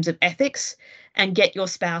commonality in terms of ethics, and get your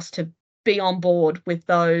spouse to be on board with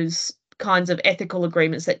those kinds of ethical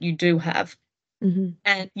agreements that you do have.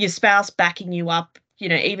 And your spouse backing you up,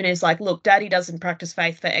 even as like, look, daddy doesn't practice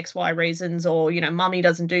faith for XY reasons, or, mummy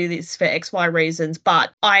doesn't do this for XY reasons,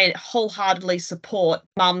 but I wholeheartely support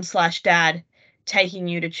mum/dad taking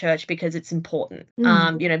you to church because it's important,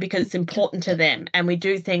 because it's important to them. And we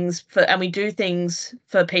do things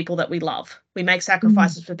for people that we love. We make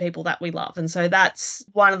sacrifices for people that we love. And so that's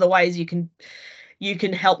one of the ways you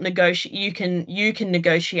can help negotiate. You can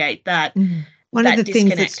negotiate that. One of the things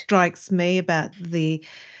that disconnect. strikes me about the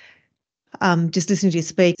just listening to you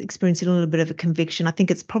speak, experiencing a little bit of a conviction, I think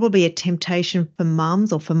it's probably a temptation for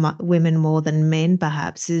mums, or for women more than men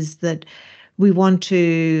perhaps, is that we want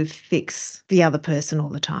to fix the other person all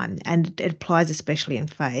the time. And it applies especially in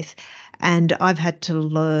faith. And I've had to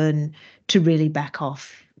learn to really back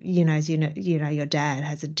off. As your dad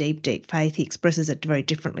has a deep, deep faith. He expresses it very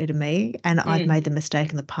differently to me. And I've made the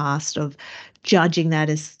mistake in the past of judging that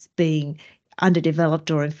as being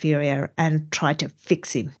underdeveloped or inferior and try to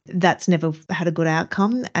fix him. That's never had a good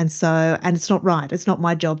outcome. And it's not right. It's not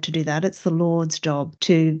my job to do that. It's the Lord's job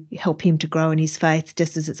to help him to grow in his faith,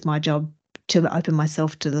 just as it's my job to open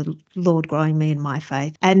myself to the Lord growing me in my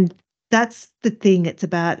faith. And that's the thing. It's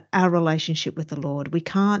about our relationship with the Lord. We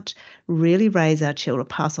can't really raise our children,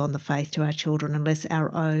 pass on the faith to our children, unless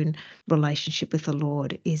our own relationship with the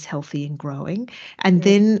Lord is healthy and growing. And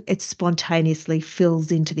then it spontaneously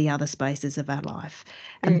fills into the other spaces of our life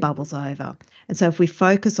and bubbles over. And so if we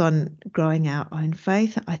focus on growing our own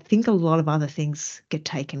faith, I think a lot of other things get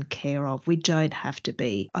taken care of. We don't have to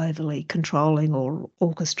be overly controlling or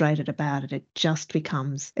orchestrated about it. It just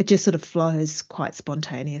sort of flows quite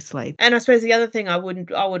spontaneously. And I suppose the other thing I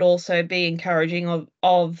would also be encouraging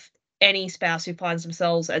of any spouse who finds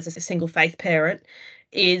themselves as a single faith parent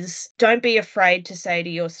is, don't be afraid to say to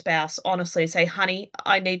your spouse, honestly, say, honey,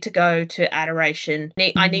 I need to go to adoration.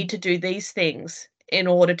 I need to do these things in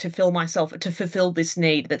order to fulfill this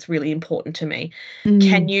need that's really important to me.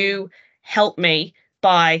 Can you help me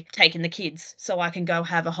by taking the kids so I can go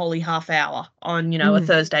have a holy half hour on, a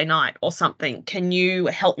Thursday night or something? Can you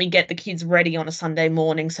help me get the kids ready on a Sunday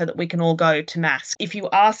morning so that we can all go to mass? If you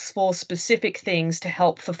ask for specific things to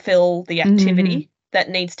help fulfill the activity that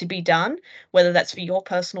needs to be done, whether that's for your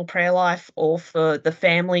personal prayer life or for the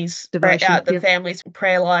family's family's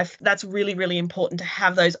prayer life, that's really, really important to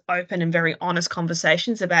have those open and very honest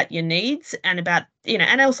conversations about your needs, and about,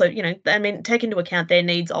 and also, take into account their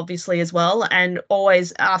needs obviously as well, and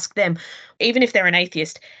always ask them, even if they're an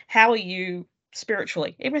atheist, how are you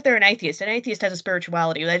spiritually? Even if they're an atheist has a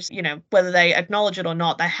spirituality. They just, whether they acknowledge it or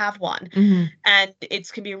not, they have one. And it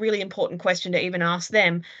can be a really important question to even ask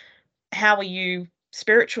them, how are you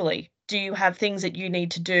spiritually? Do you have things that you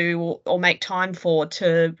need to do or make time for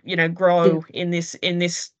to, grow in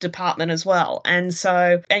this department as well? And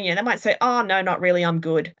so, and they might say, oh no, not really, I'm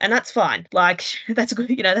good. And that's fine. Like, that's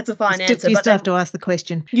good, that's a fine answer. You still have to ask the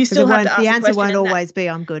question. You still have to ask the answer. The won't always be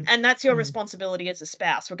I'm good. And that's your responsibility as a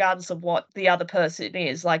spouse, regardless of what the other person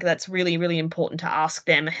is. Like, that's really, really important to ask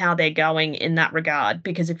them how they're going in that regard.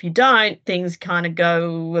 Because if you don't, things kind of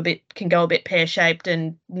can go a bit pear-shaped,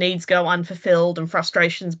 and needs go unfulfilled, and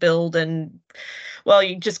frustrations build, and, well,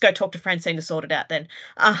 you just go talk to Francine to sort it out then.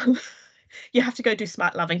 You have to go do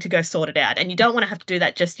smart loving to go sort it out. And you don't want to have to do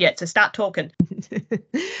that just yet. So start talking.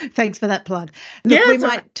 Thanks for that plug. Look,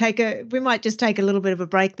 we might just take a little bit of a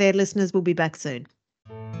break there, listeners. We'll be back soon.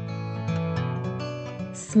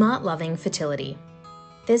 Smart loving fertility.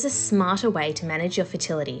 There's a smarter way to manage your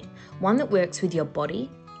fertility, one that works with your body,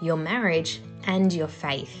 your marriage, and your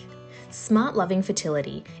faith. Smart Loving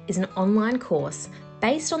Fertility is an online course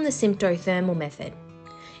based on the symptothermal method.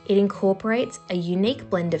 It incorporates a unique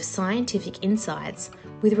blend of scientific insights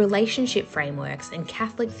with relationship frameworks and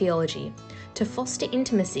Catholic theology to foster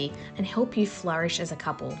intimacy and help you flourish as a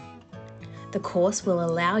couple. The course will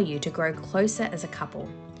allow you to grow closer as a couple,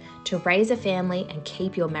 to raise a family and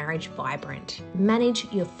keep your marriage vibrant.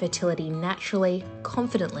 Manage your fertility naturally,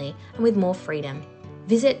 confidently, and with more freedom.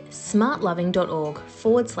 Visit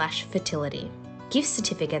smartloving.org/fertility. Gift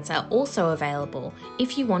certificates are also available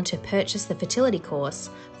if you want to purchase the fertility course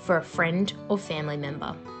for a friend or family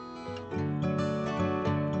member.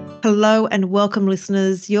 Hello and welcome,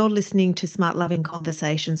 listeners. You're listening to Smart Loving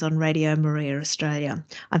Conversations on Radio Maria Australia.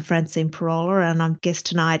 I'm Francine and our guest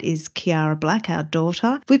tonight is Kiara Black, our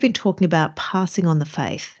daughter. We've been talking about passing on the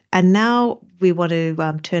faith, and now we want to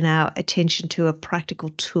turn our attention to a practical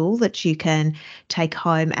tool that you can take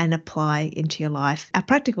home and apply into your life. Our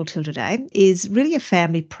practical tool today is really a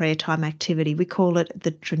family prayer time activity. We call it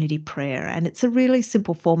the Trinity Prayer, and it's a really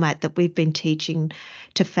simple format that we've been teaching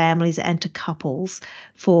to families and to couples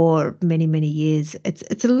for many, many years.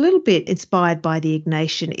 It's a little bit inspired by the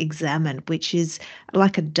Ignatian Examen, which is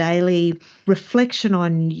like a daily reflection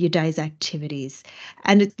on your day's activities.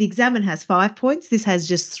 And the Examen has 5 points. This has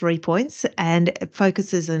just 3 points, and it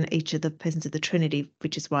focuses on each of the persons of the Trinity,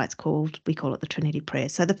 which is why we call it the Trinity Prayer.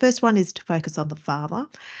 So the first one is to focus on the Father,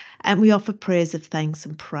 and we offer prayers of thanks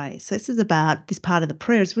and praise. So this part of the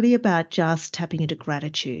prayer is really about just tapping into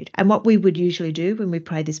gratitude. And what we would usually do when we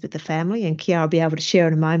pray this with the family, and Kiara will be able to share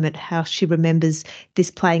in a moment how she remembers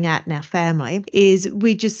this playing out in our family, is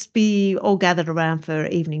we just be all gathered around for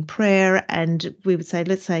evening prayer, and we would say,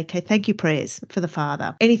 let's say, okay, thank you prayers for the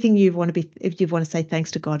Father. Anything if you want to say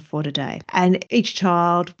thanks to God for today. And each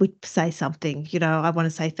child would say something, I want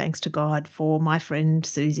to say thanks to God for my friend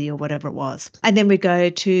Susie or whatever it was. And then we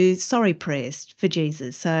go to sorry prayers for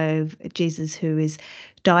Jesus. So Jesus, who is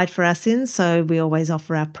died for our sins, so we always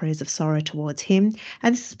offer our prayers of sorrow towards him.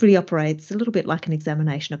 And this really operates a little bit like an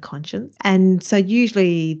examination of conscience. And so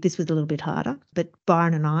usually this was a little bit harder, but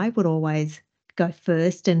Byron and I would always go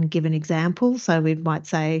first and give an example. So we might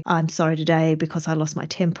say, I'm sorry today because I lost my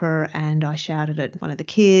temper and I shouted at one of the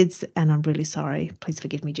kids, and I'm really sorry. Please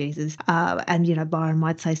forgive me, Jesus. And Byron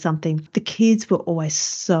might say something. The kids were always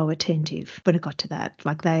so attentive when it got to that.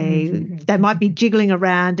 Like they might be jiggling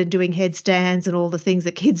around and doing headstands and all the things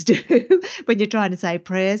that kids do when you're trying to say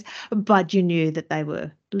prayers, but you knew that they were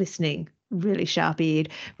listening really sharp-eared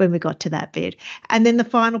when we got to that bit. And then the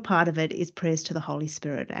final part of it is prayers to the Holy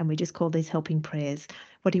Spirit, and we just call these helping prayers.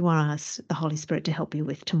 What do you want the Holy Spirit to help you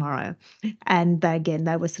with tomorrow? And they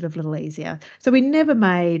were sort of a little easier. So we never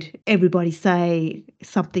made everybody say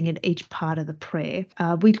something in each part of the prayer.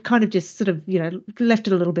 We kind of just sort of, left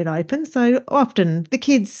it a little bit open. So often the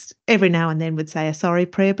kids every now and then would say a sorry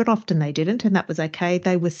prayer, but often they didn't, and that was okay.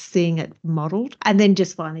 They were seeing it modelled. And then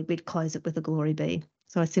just finally we'd close it with a glory be.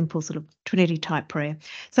 So a simple sort of Trinity type prayer.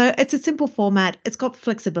 So it's a simple format. It's got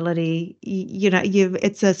flexibility.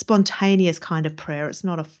 It's a spontaneous kind of prayer. It's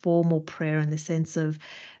not a formal prayer in the sense of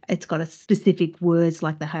it's got a specific words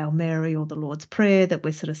like the Hail Mary or the Lord's Prayer that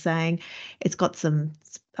we're sort of saying. It's got some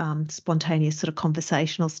spontaneous sort of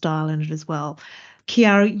conversational style in it as well.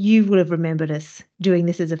 Kiara, you would have remembered us doing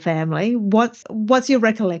this as a family. What's your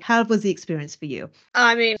recollection? How was the experience for you?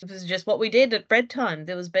 I mean, it was just what we did at bedtime.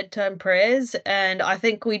 There was bedtime prayers, and I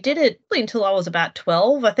think we did it until I was about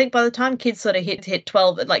 12. I think by the time kids sort of hit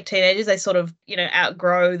 12, like teenagers, they sort of,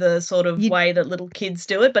 outgrow the sort of way that little kids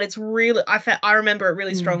do it. But it's really, I remember it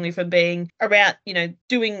really strongly from being about,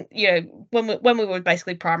 doing, when we were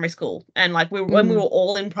basically primary school, and like when we were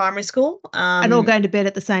all in primary school. And all going to bed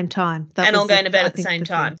at the same time. All going to bed at the same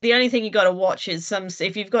time. The only thing you got to watch is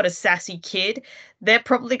if you've got a sassy kid, they're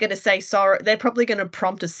probably going to say sorry. They're probably going to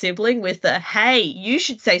prompt a sibling with hey, you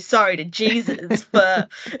should say sorry to Jesus for,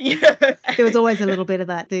 There was always a little bit of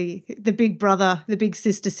that, the big brother, the big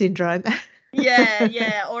sister syndrome.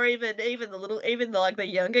 Yeah, or even the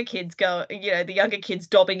younger kids the younger kids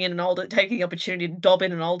taking the opportunity to dob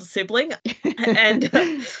in an older sibling, and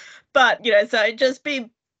but so just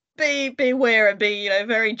beware and be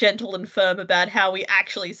very gentle and firm about how we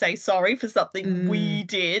actually say sorry for something we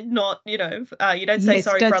did, not you don't say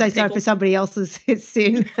sorry for somebody else's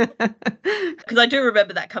sin. Because I do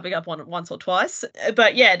remember that coming up once or twice,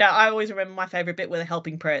 but I always remember my favorite bit were the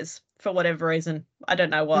helping prayers for whatever reason. I don't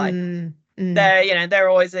know why. They're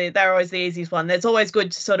always the easiest one. There's always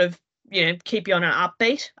good to sort of keep you on an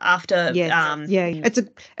upbeat after. Yes.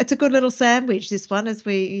 It's a good little sandwich, this one, as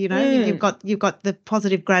we you've got the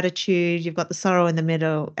positive gratitude, you've got the sorrow in the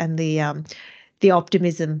middle, and the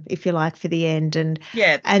optimism, if you like, for the end.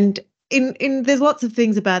 And there's lots of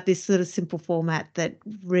things about this sort of simple format that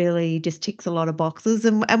really just ticks a lot of boxes,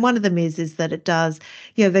 and one of them is that it does,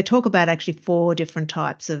 they talk about actually 4 different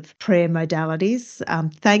types of prayer modalities.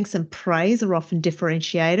 Thanks and praise are often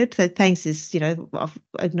differentiated. So thanks is of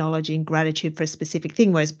acknowledging gratitude for a specific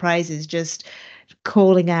thing, whereas praise is just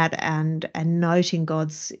calling out and noting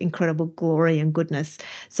God's incredible glory and goodness.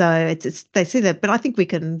 So it's they see that, but I think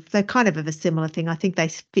they're kind of a similar thing. I think they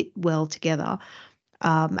fit well together.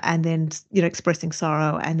 and then, expressing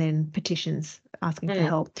sorrow, and then petitions, asking for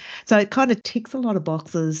help. So it kind of ticks a lot of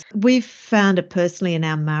boxes. We've found it personally in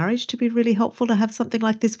our marriage to be really helpful to have something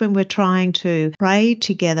like this when we're trying to pray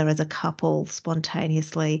together as a couple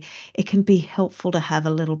spontaneously. It can be helpful to have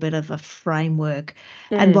a little bit of a framework.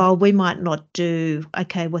 And while we might not do,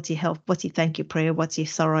 okay, what's your help, what's your thank you prayer, what's your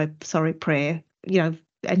sorry prayer,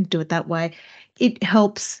 and do it that way, it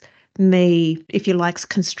helps me, if you like,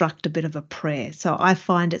 construct a bit of a prayer. So I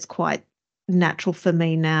find it's quite natural for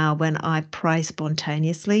me now when I pray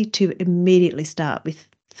spontaneously to immediately start with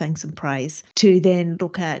thanks and praise, to then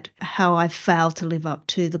look at how I fail to live up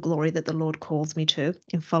to the glory that the Lord calls me to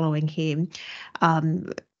in following him.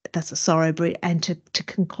 That's a sorrow, and to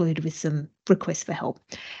conclude with some requests for help.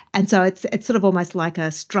 And so it's sort of almost like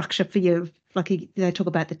a structure for you. Like they talk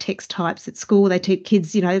about the text types at school. They teach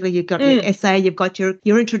kids, where you've got your essay, you've got your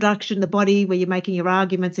introduction, the body, where you're making your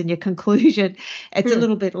arguments, and your conclusion. It's a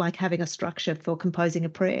little bit like having a structure for composing a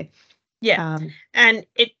prayer. Yeah. And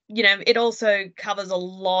it also covers a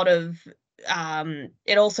lot of,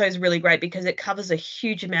 it also is really great because it covers a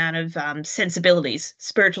huge amount of sensibilities,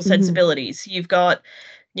 spiritual sensibilities. You've got,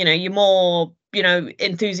 your more,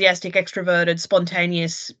 enthusiastic, extroverted,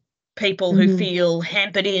 spontaneous people who feel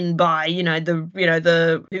hampered in by, who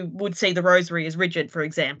would see the rosary as rigid, for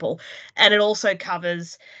example. And it also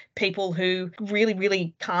covers people who really,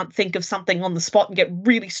 really can't think of something on the spot and get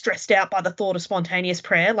really stressed out by the thought of spontaneous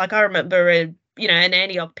prayer. Like I remember an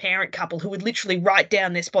Antioch parent couple who would literally write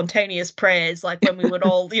down their spontaneous prayers, like when we would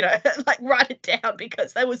all, like write it down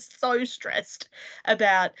because they were so stressed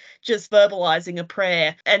about just verbalizing a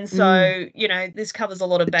prayer. And so, this covers a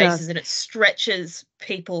lot of bases, and it stretches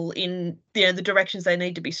people in, the directions they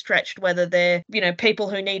need to be stretched, whether they're, people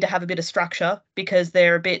who need to have a bit of structure because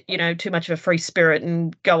they're a bit, too much of a free spirit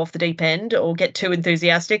and go off the deep end or get too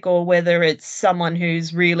enthusiastic, or whether it's someone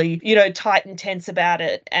who's really, tight and tense about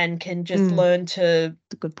it and can just learn to,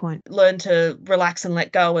 That's a good point, learn to relax and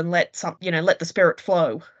let go and let the spirit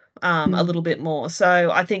flow a little bit more.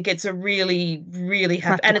 So I think it's a really, really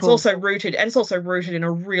happy, and it's also rooted in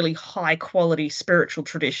a really high quality spiritual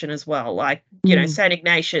tradition as well. Like, Saint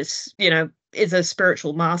Ignatius, is a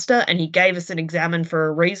spiritual master, and he gave us an examen for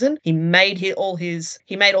a reason. He made all his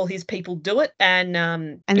people do it, and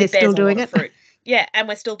they're still doing it. Fruit. Yeah, and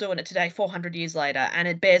we're still doing it today, 400 years later, and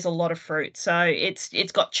it bears a lot of fruit. So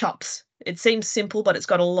it's got chops. It seems simple, but it's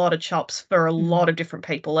got a lot of chops for a lot of different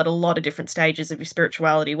people at a lot of different stages of your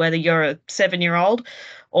spirituality, whether you're a 7-year-old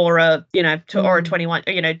or a, or a 21,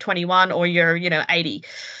 21, or you're, 80.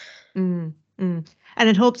 And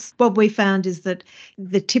it helps. What we found is that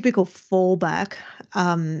the typical fallback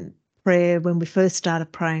prayer when we first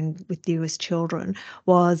started praying with you as children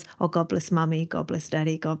was, oh, God bless mummy, God bless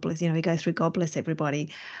daddy, God bless, we go through God bless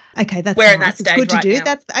everybody. Okay, that's We're in nice. that stage. It's good right to do. Now.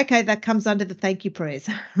 That's okay. That comes under the thank you prayers,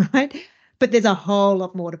 right? But there's a whole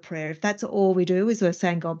lot more to prayer. If that's all we do is we're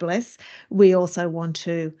saying God bless, we also want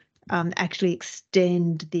to actually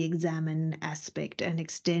extend the examine aspect and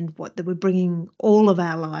extend that we're bringing all of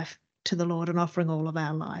our life to the Lord and offering all of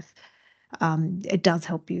our life. It does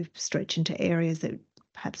help you stretch into areas that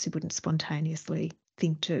perhaps you wouldn't spontaneously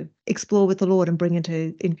think to explore with the Lord and bring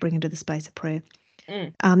into the space of prayer.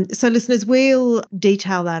 So listeners, we'll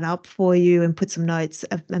detail that up for you and put some notes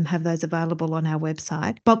and have those available on our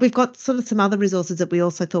website. But we've got sort of some other resources that we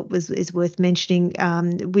also thought is worth mentioning.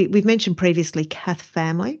 We've mentioned previously Cath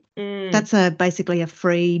Family. That's basically a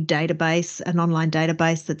free database, an online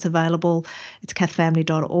database that's available. It's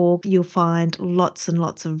cathfamily.org. You'll find lots and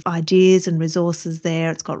lots of ideas and resources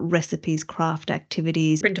there. It's got recipes, craft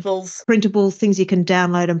activities, printables, things you can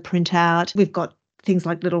download and print out. We've got things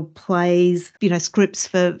like little plays, scripts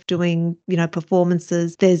for doing,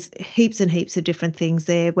 performances. There's heaps and heaps of different things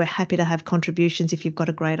there. We're happy to have contributions. If you've got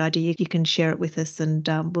a great idea, you can share it with us and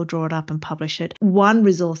we'll draw it up and publish it. One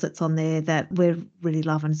resource that's on there that we're really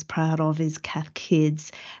love and proud of is Cath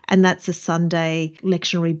Kids, and that's a Sunday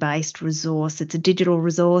lectionary-based resource. It's a digital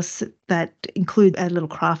resource that includes a little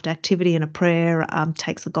craft activity and a prayer,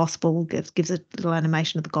 takes the gospel, gives a little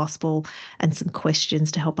animation of the gospel and some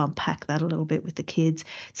questions to help unpack that a little bit with the kids,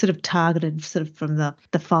 sort of targeted sort of from the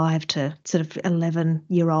 5 to sort of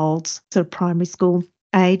 11-year-olds, sort of primary school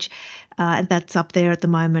age. And that's up there at the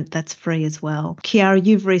moment. That's free as well. Kiara,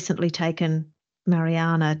 you've recently taken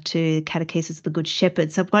Mariana to Catechesis of the Good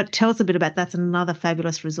Shepherd. So tell us a bit about that. That's another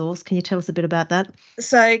fabulous resource. Can you tell us a bit about that?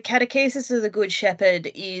 So Catechesis of the Good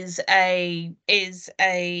Shepherd is a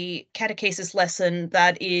catechesis lesson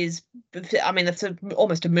that is, that's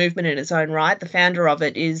almost a movement in its own right. The founder of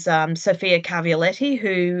it is Sophia Cavialetti,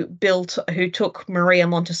 who took Maria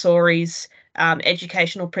Montessori's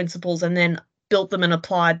educational principles and then built them and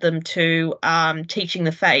applied them to teaching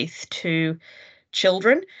the faith to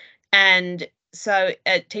children. And so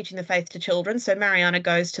teaching the faith to children, so Mariana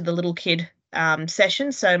goes to the little kid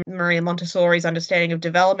session. So Maria Montessori's understanding of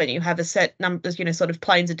development, you have a set numbers, sort of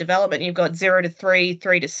planes of development. You've got 0 to 3,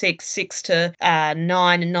 3 to 6, 6 to 9,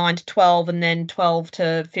 and 9 to 12, and then 12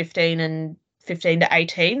 to 15 and 15 to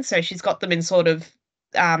 18. So she's got them in sort of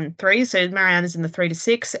 3. So Mariana's in the 3 to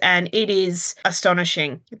 6, and it is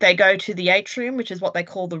astonishing. They go to the atrium, which is what they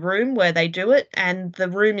call the room where they do it, and the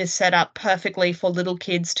room is set up perfectly for little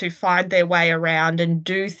kids to find their way around and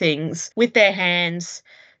do things with their hands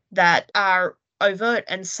that are overt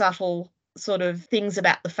and subtle sort of things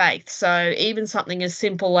about the faith. So even something as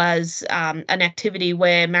simple as an activity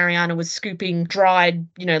where Mariana was scooping dried,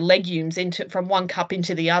 legumes from one cup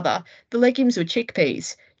into the other. The legumes were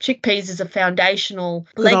chickpeas. Chickpeas is a foundational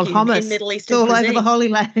Good old legume hummus. in Middle Eastern It's all cuisine. over the Holy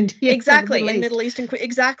Land. Yeah, exactly, in East. Middle Eastern,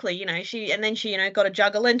 exactly. She got a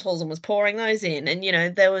jug of lentils and was pouring those in, and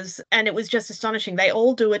it was just astonishing. They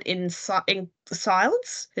all do it in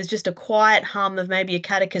silence. There's just a quiet hum of maybe a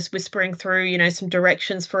catechist whispering through, some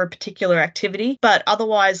directions for a particular activity, but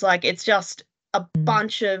otherwise, it's just a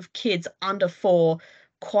bunch of kids under 4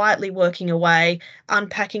 quietly working away,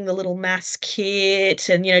 unpacking the little mass kit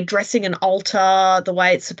and, dressing an altar the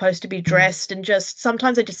way it's supposed to be dressed. And just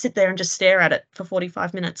sometimes they just sit there and just stare at it for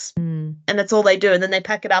 45 minutes. And that's all they do. And then they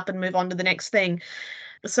pack it up and move on to the next thing.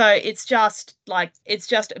 So it's just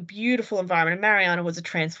a beautiful environment. And Mariana was a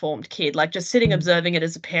transformed kid. Just sitting observing it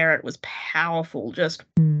as a parent was powerful. Just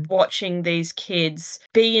watching these kids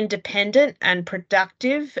be independent and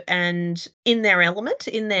productive and in their element,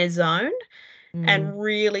 in their zone. And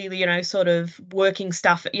really, sort of working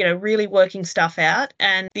stuff, really working stuff out.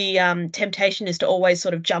 And the temptation is to always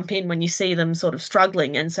sort of jump in when you see them sort of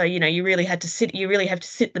struggling. And so, you really have to sit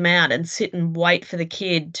them out and sit and wait for the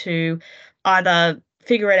kid to either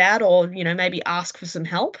figure it out or, maybe ask for some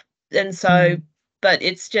help. And so, but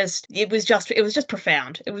it was just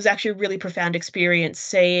profound. It was actually a really profound experience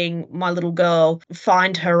seeing my little girl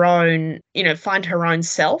find her own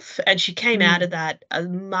self. And she came out of that a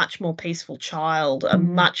much more peaceful child, a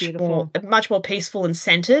much more peaceful and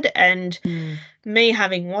centered. And me,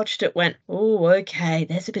 having watched it, went, oh, okay,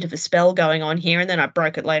 there's a bit of a spell going on here. And then I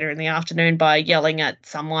broke it later in the afternoon by yelling at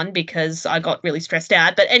someone because I got really stressed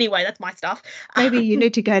out. But anyway, that's my stuff. Maybe you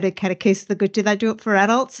need to go to Catechist the Good. Do they do it for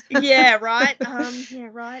adults? Yeah, right. Yeah,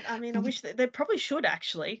 right. I mean, I wish they probably should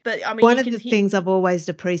actually. But I mean, one of the things I've always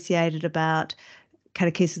appreciated about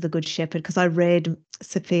Catechist of the Good Shepherd, because I read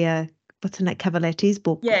Sophia, what's her name, Cavalletti's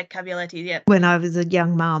book. Yeah, Cavalletti, yeah. When I was a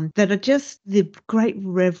young mum, that are just the great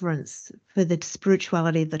reverence for the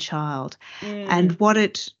spirituality of the child. And what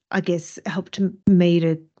it, I guess, helped me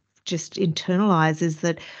to just internalize is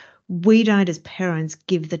that we don't, as parents,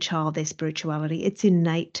 give the child their spirituality. It's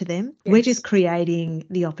innate to them. Yes. We're just creating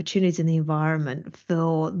the opportunities in the environment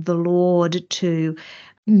for the Lord to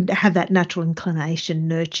have that natural inclination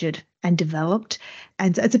nurtured and developed.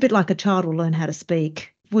 And it's a bit like a child will learn how to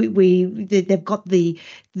speak. They've got the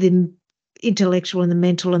intellectual and the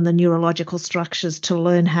mental and the neurological structures to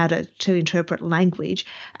learn how to interpret language.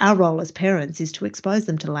 Our role as parents is to expose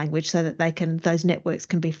them to language so that those networks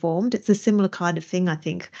can be formed. It's a similar kind of thing, I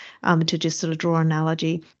think, to just sort of draw an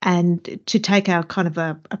analogy and to take our kind of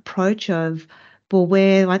a approach of, well,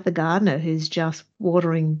 we're like the gardener who's just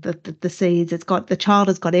watering the seeds. The child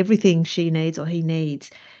has got everything she needs or he needs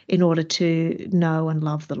in order to know and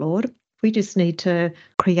love the Lord. We just need to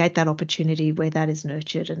create that opportunity where that is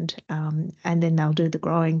nurtured, and then they'll do the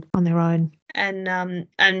growing on their own.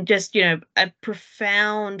 And just, a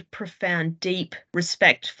profound, deep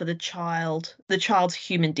respect for the child's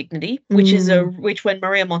human dignity, which when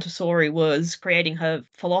Maria Montessori was creating her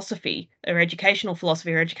philosophy, her educational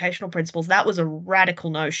principles, that was a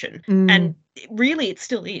radical notion. And really it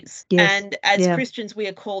still is. Yes. And as Christians, we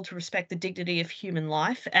are called to respect the dignity of human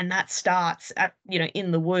life, and that starts at,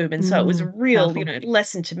 in the womb. And so it was a real,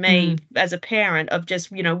 lesson to me as a parent of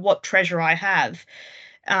just, what treasure I have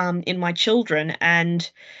in my children,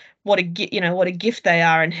 and what a gift they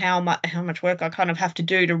are, and how much work I kind of have to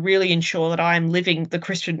do to really ensure that I am living the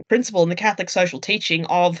Christian principle and the Catholic social teaching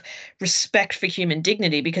of respect for human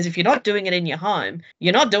dignity. Because if you're not doing it in your home,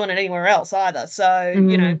 you're not doing it anywhere else either.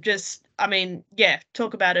 So just, I mean,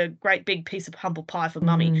 talk about a great big piece of humble pie for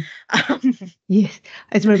mummy. Yes,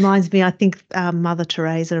 it reminds me, I think Mother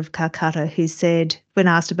Teresa of Calcutta, who said, when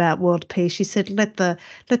asked about world peace, she said, let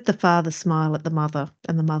the father smile at the mother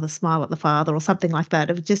and the mother smile at the father, or something like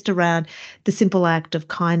that. It was just around the simple act of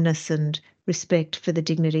kindness and respect for the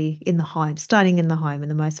dignity in the home, starting in the home, in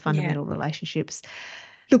the most fundamental relationships.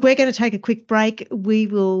 Look, we're going to take a quick break. We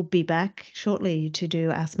will be back shortly to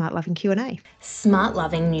do our Smart Loving Q&A. Smart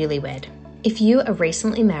Loving Newlywed. If you are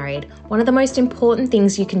recently married, one of the most important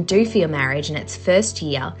things you can do for your marriage in its first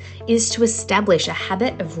year is to establish a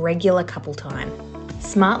habit of regular couple time.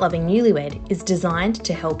 Smart Loving Newlywed is designed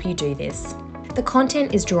to help you do this. The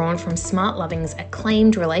content is drawn from Smart Loving's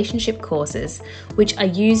acclaimed relationship courses, which are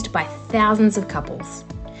used by thousands of couples.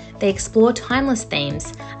 They explore timeless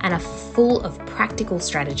themes and are full of practical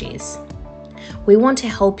strategies. We want to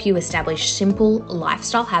help you establish simple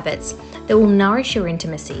lifestyle habits that will nourish your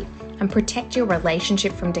intimacy and protect your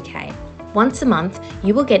relationship from decay. Once a month,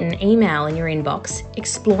 you will get an email in your inbox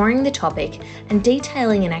exploring the topic and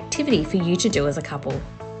detailing an activity for you to do as a couple.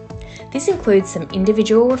 This includes some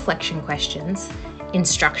individual reflection questions,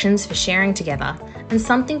 instructions for sharing together, and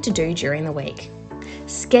something to do during the week.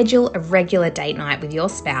 Schedule a regular date night with your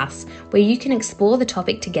spouse where you can explore the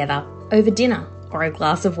topic together over dinner or a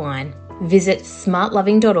glass of wine. Visit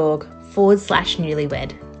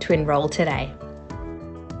smartloving.org/newlywed to enrol today.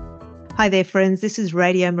 Hi there, friends. This is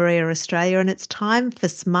Radio Maria Australia, and it's time for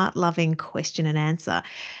Smart Loving Question and Answer.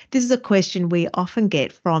 This is a question we often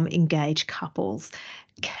get from engaged couples.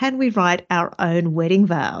 Can we write our own wedding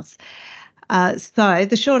vows? So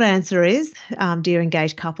the short answer is, dear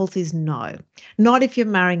engaged couples, is no. Not if you're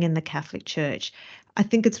marrying in the Catholic Church. I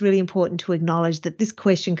think it's really important to acknowledge that this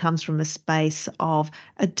question comes from a space of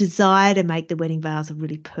a desire to make the wedding vows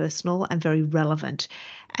really personal and very relevant.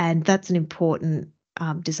 And that's an important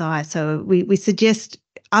desire. So we suggest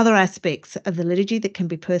other aspects of the liturgy that can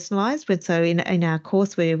be personalised. So in our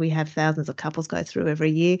course where we have thousands of couples go through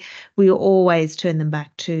every year, we always turn them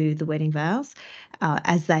back to the wedding vows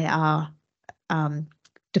as they are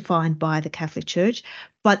defined by the Catholic Church,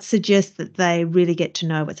 but suggest that they really get to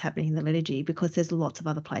know what's happening in the liturgy, because there's lots of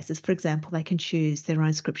other places. For example, they can choose their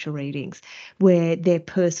own scripture readings where their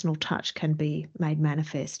personal touch can be made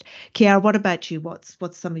manifest. Kiara, what about you? What's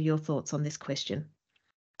some of your thoughts on this question?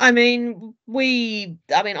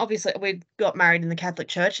 Obviously we got married in the Catholic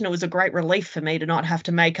Church, and it was a great relief for me to not have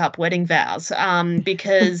to make up wedding vows,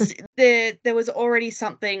 because there was already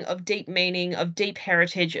something of deep meaning, of deep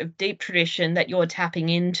heritage, of deep tradition that you're tapping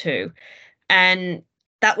into. And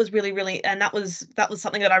that was really, and that was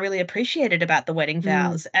something that I really appreciated about the wedding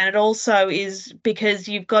vows. And it also is because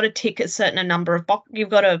you've got to tick a certain number of tick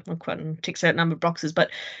a certain number of boxes,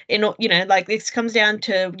 but like this comes down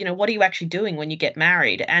to, what are you actually doing when you get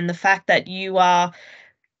married? And the fact that you are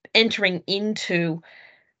entering into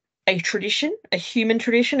a tradition, a human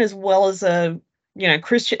tradition, as well as a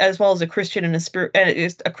Christian, as well as a Christian and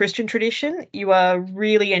a Christian tradition. You are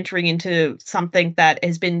really entering into something that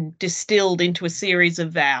has been distilled into a series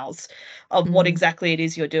of vows of what exactly it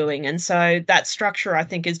is you're doing. And so that structure, I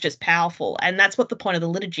think, is just powerful. And that's what the point of the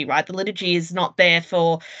liturgy, right? The liturgy is not there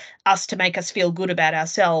for us to make us feel good about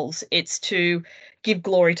ourselves. It's to give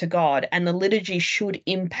glory to God. And the liturgy should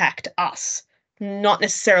impact us, not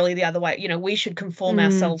necessarily the other way. We should conform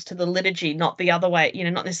ourselves to the liturgy, not the other way,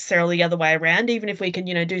 not necessarily the other way around, even if we can,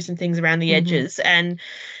 do some things around the edges. And,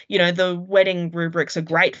 the wedding rubrics are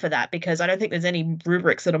great for that, because I don't think there's any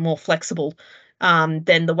rubrics that are more flexible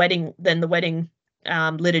than the wedding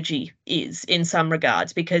liturgy is, in some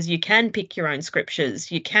regards, because you can pick your own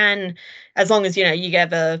scriptures. You can, as long as, you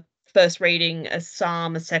have a first reading, a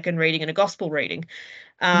psalm, a second reading, and a gospel reading.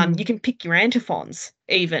 You can pick your antiphons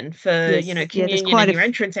even for, communion and your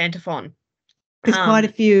entrance antiphon. There's quite a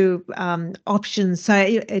few options.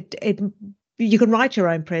 So you can write your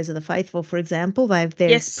own prayers of the faithful, for example. There's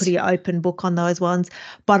a pretty open book on those ones.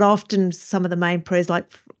 But often some of the main prayers, like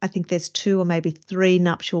I think there's 2 or maybe 3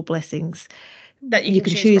 nuptial blessings that you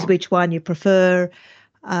can choose which one you prefer.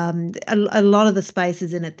 A lot of the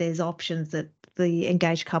spaces in it, there's options that the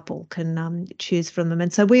engaged couple can choose from them.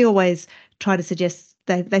 And so we always try to suggest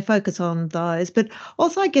they focus on those. But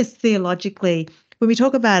also, I guess, theologically, when we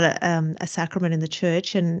talk about a sacrament in the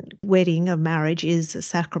church, and wedding or marriage is a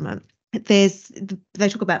sacrament, they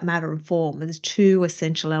talk about matter and form. There's 2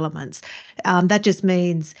 essential elements. That just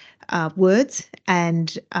means words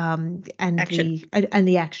and action.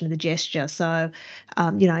 the action of the gesture. So,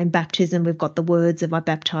 in baptism, we've got the words of "I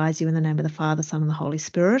baptize you in the name of the Father, Son, and the Holy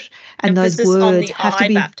Spirit," and emphasis those words on the have to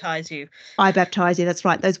be. I baptize you. I baptize you. That's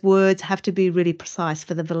right. Those words have to be really precise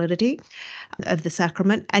for the validity of the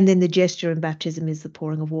sacrament. And then the gesture in baptism is the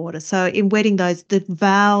pouring of water. So in wedding, the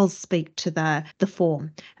vows speak to the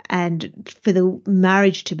form. And for the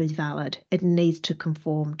marriage to be valid, it needs to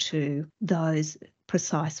conform to those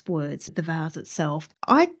precise words, the vows itself.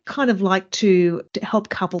 I kind of like to help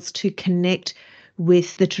couples to connect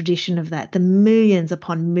with the tradition of that, the millions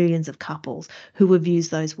upon millions of couples who have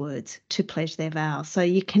used those words to pledge their vows. So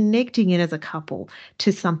you're connecting it as a couple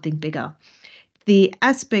to something bigger. The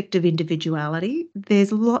aspect of individuality,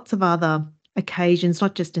 there's lots of other occasions,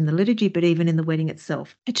 not just in the liturgy, but even in the wedding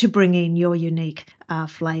itself, to bring in your unique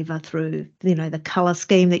flavour through, the colour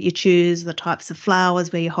scheme that you choose, the types of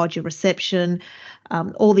flowers where you hold your reception,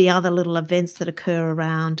 all the other little events that occur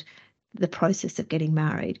around the process of getting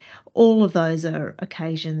married. All of those are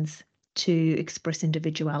occasions to express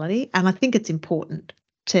individuality, and I think it's important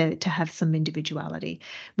to have some individuality.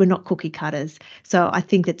 We're not cookie cutters. So I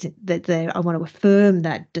think I want to affirm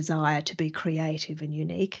that desire to be creative and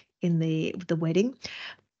unique in the wedding,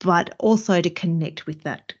 but also to connect with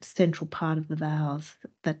that central part of the vows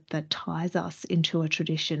that ties us into a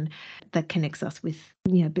tradition that connects us with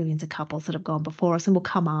billions of couples that have gone before us and will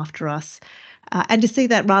come after us, and to see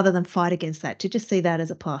that rather than fight against that, to just see that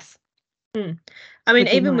as a plus. I mean,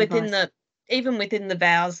 even within the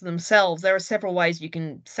vows themselves, there are several ways you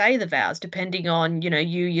can say the vows, depending on, you,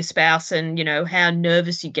 your spouse, and, how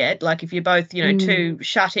nervous you get. Like if you're both, two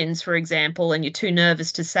shut-ins, for example, and you're too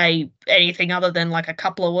nervous to say anything other than like a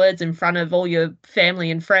couple of words in front of all your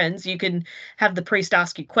family and friends, you can have the priest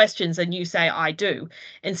ask you questions and you say, I do,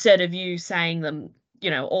 instead of you saying them,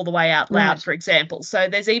 all the way out loud, Right. for example. So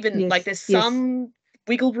there's even there's some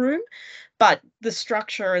wiggle room. But the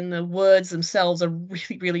structure and the words themselves are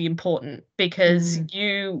really, really important, because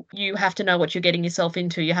you have to know what you're getting yourself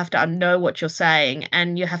into. You have to know what you're saying,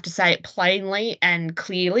 and you have to say it plainly and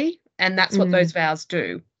clearly. And that's what those vows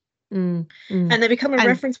do. And they become a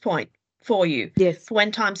reference point for you for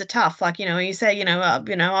when times are tough. Like, you say,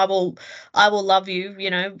 I will love you,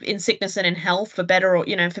 in sickness and in health, for better or,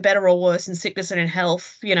 for better or worse, in sickness and in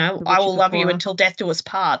health, I will love you until death do us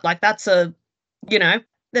part. Like that's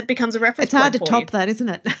that becomes a reference point. It's hard to top you. That, isn't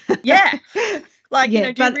it? Yeah. Like,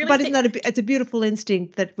 but isn't that it's a beautiful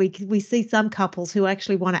instinct that we see some couples who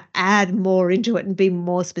actually want to add more into it and be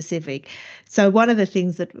more specific. So one of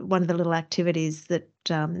the little activities that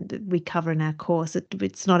we cover in our course,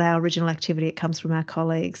 it's not our original activity, it comes from our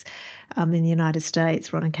colleagues in the United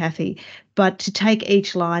States, Ron and Kathy, but to take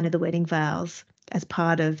each line of the wedding vows as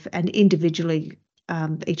part of, and individually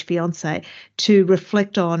each fiance, to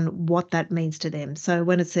reflect on what that means to them. So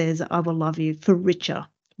when it says, I will love you for richer,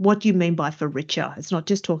 what do you mean by for richer? It's not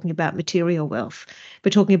just talking about material wealth,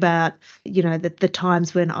 but talking about, the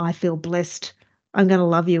times when I feel blessed. I'm going to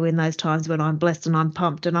love you in those times when I'm blessed and I'm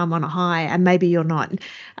pumped and I'm on a high, and maybe you're not.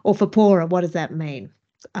 Or for poorer, what does that mean?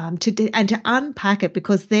 To unpack it,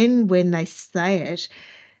 because then when they say it,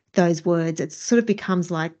 those words, it sort of becomes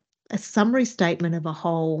like a summary statement of a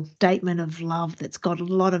whole statement of love that's got a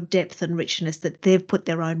lot of depth and richness that they've put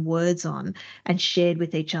their own words on and shared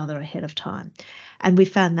with each other ahead of time. And we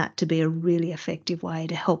found that to be a really effective way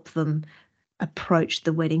to help them approach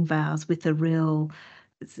the wedding vows with a real,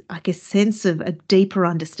 I guess, sense of a deeper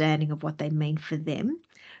understanding of what they mean for them,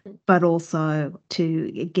 but also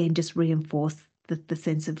to, again, just reinforce the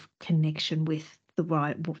sense of connection with the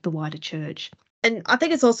wider church. And I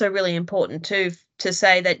think it's also really important too to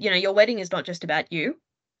say that, your wedding is not just about you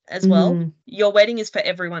as well. Your wedding is for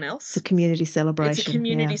everyone else. It's a community celebration. It's a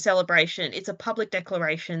community celebration. It's a public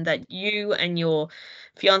declaration that you and your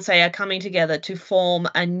fiance are coming together to form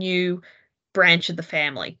a new branch of the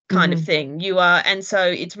family kind of thing. You are, and so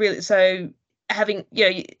it's really, so having,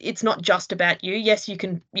 it's not just about you. Yes, you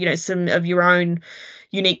can, some of your own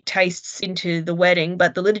unique tastes into the wedding,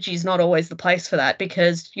 but the liturgy is not always the place for that,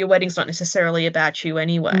 because your wedding's not necessarily about you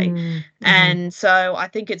anyway. And so I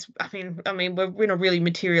think it's, I mean, we're in a really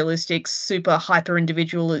materialistic, super hyper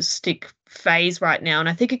individualistic phase right now. And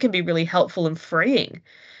I think it can be really helpful and freeing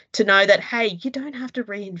to know that, hey, you don't have to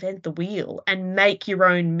reinvent the wheel and make your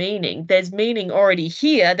own meaning. There's meaning already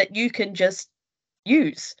here that you can just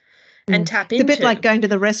use and tap into. It's a bit like going to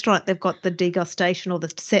the restaurant. They've got the degustation or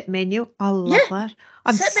the set menu. I love that.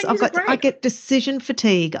 I get decision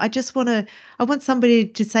fatigue. I want somebody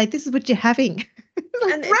to say, this is what you're having.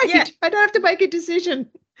 Great. I don't have to make a decision.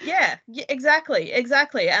 Yeah, exactly.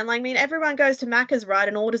 And I mean, everyone goes to Macca's, right,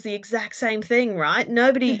 and orders the exact same thing, right?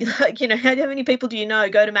 Nobody, how many people do you know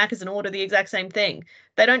go to Macca's and order the exact same thing?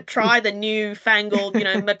 They don't try the new fangled,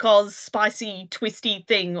 Macca's spicy, twisty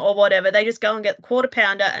thing or whatever. They just go and get the quarter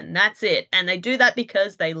pounder and that's it. And they do that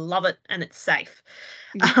because they love it and it's safe.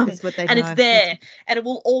 That's what they know. It's there, and it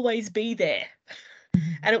will always be there.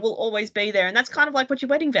 And it will always be there. And that's kind of like what your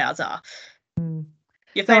wedding vows are.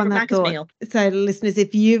 Your So on favourite that Macca's thought, meal. so listeners,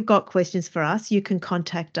 if you've got questions for us, you can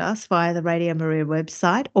contact us via the Radio Maria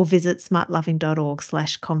website or visit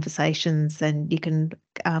smartloving.org/conversations, and you can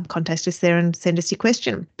contact us there and send us your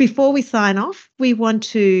question. Before we sign off, we want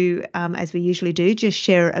to, as we usually do, just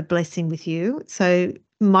share a blessing with you. So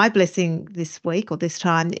my blessing this week or this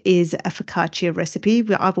time is a focaccia recipe.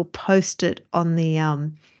 I will post it on the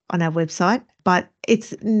on our website, but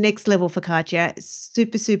it's next level focaccia. It's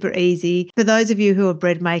super, super easy. For those of you who are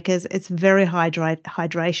bread makers, it's very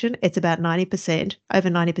hydration. It's about 90%, over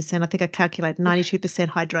 90%. I think I calculate 92%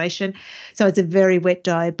 hydration. So it's a very wet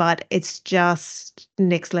dough, but it's just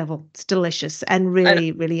next level. It's delicious and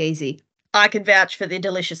really, really easy. I can vouch for the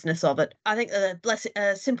deliciousness of it. I think a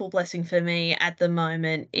simple blessing for me at the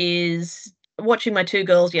moment is watching my two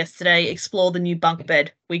girls yesterday explore the new bunk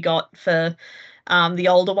bed we got for the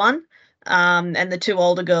older one. And the two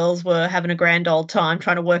older girls were having a grand old time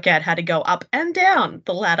trying to work out how to go up and down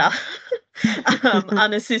the ladder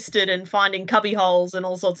unassisted, and finding cubby holes and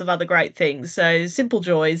all sorts of other great things. So simple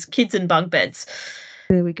joys, kids and bunk beds.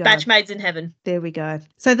 There we go. Batchmaids in heaven. There we go.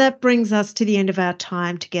 So that brings us to the end of our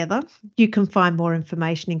time together. You can find more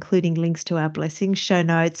information, including links to our blessings, show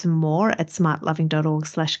notes and more at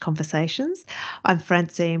smartloving.org/conversations. I'm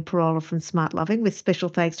Francine Parola from Smart Loving, with special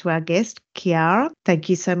thanks to our guest, Kiara. Thank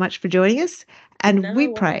you so much for joining us. And we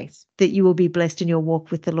pray that you will be blessed in your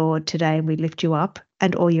walk with the Lord today, and we lift you up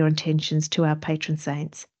and all your intentions to our patron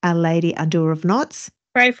saints. Our Lady Undoer of Knots.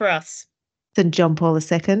 Pray for us. St. John Paul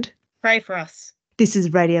II. Pray for us. This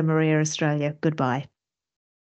is Radio Maria Australia. Goodbye.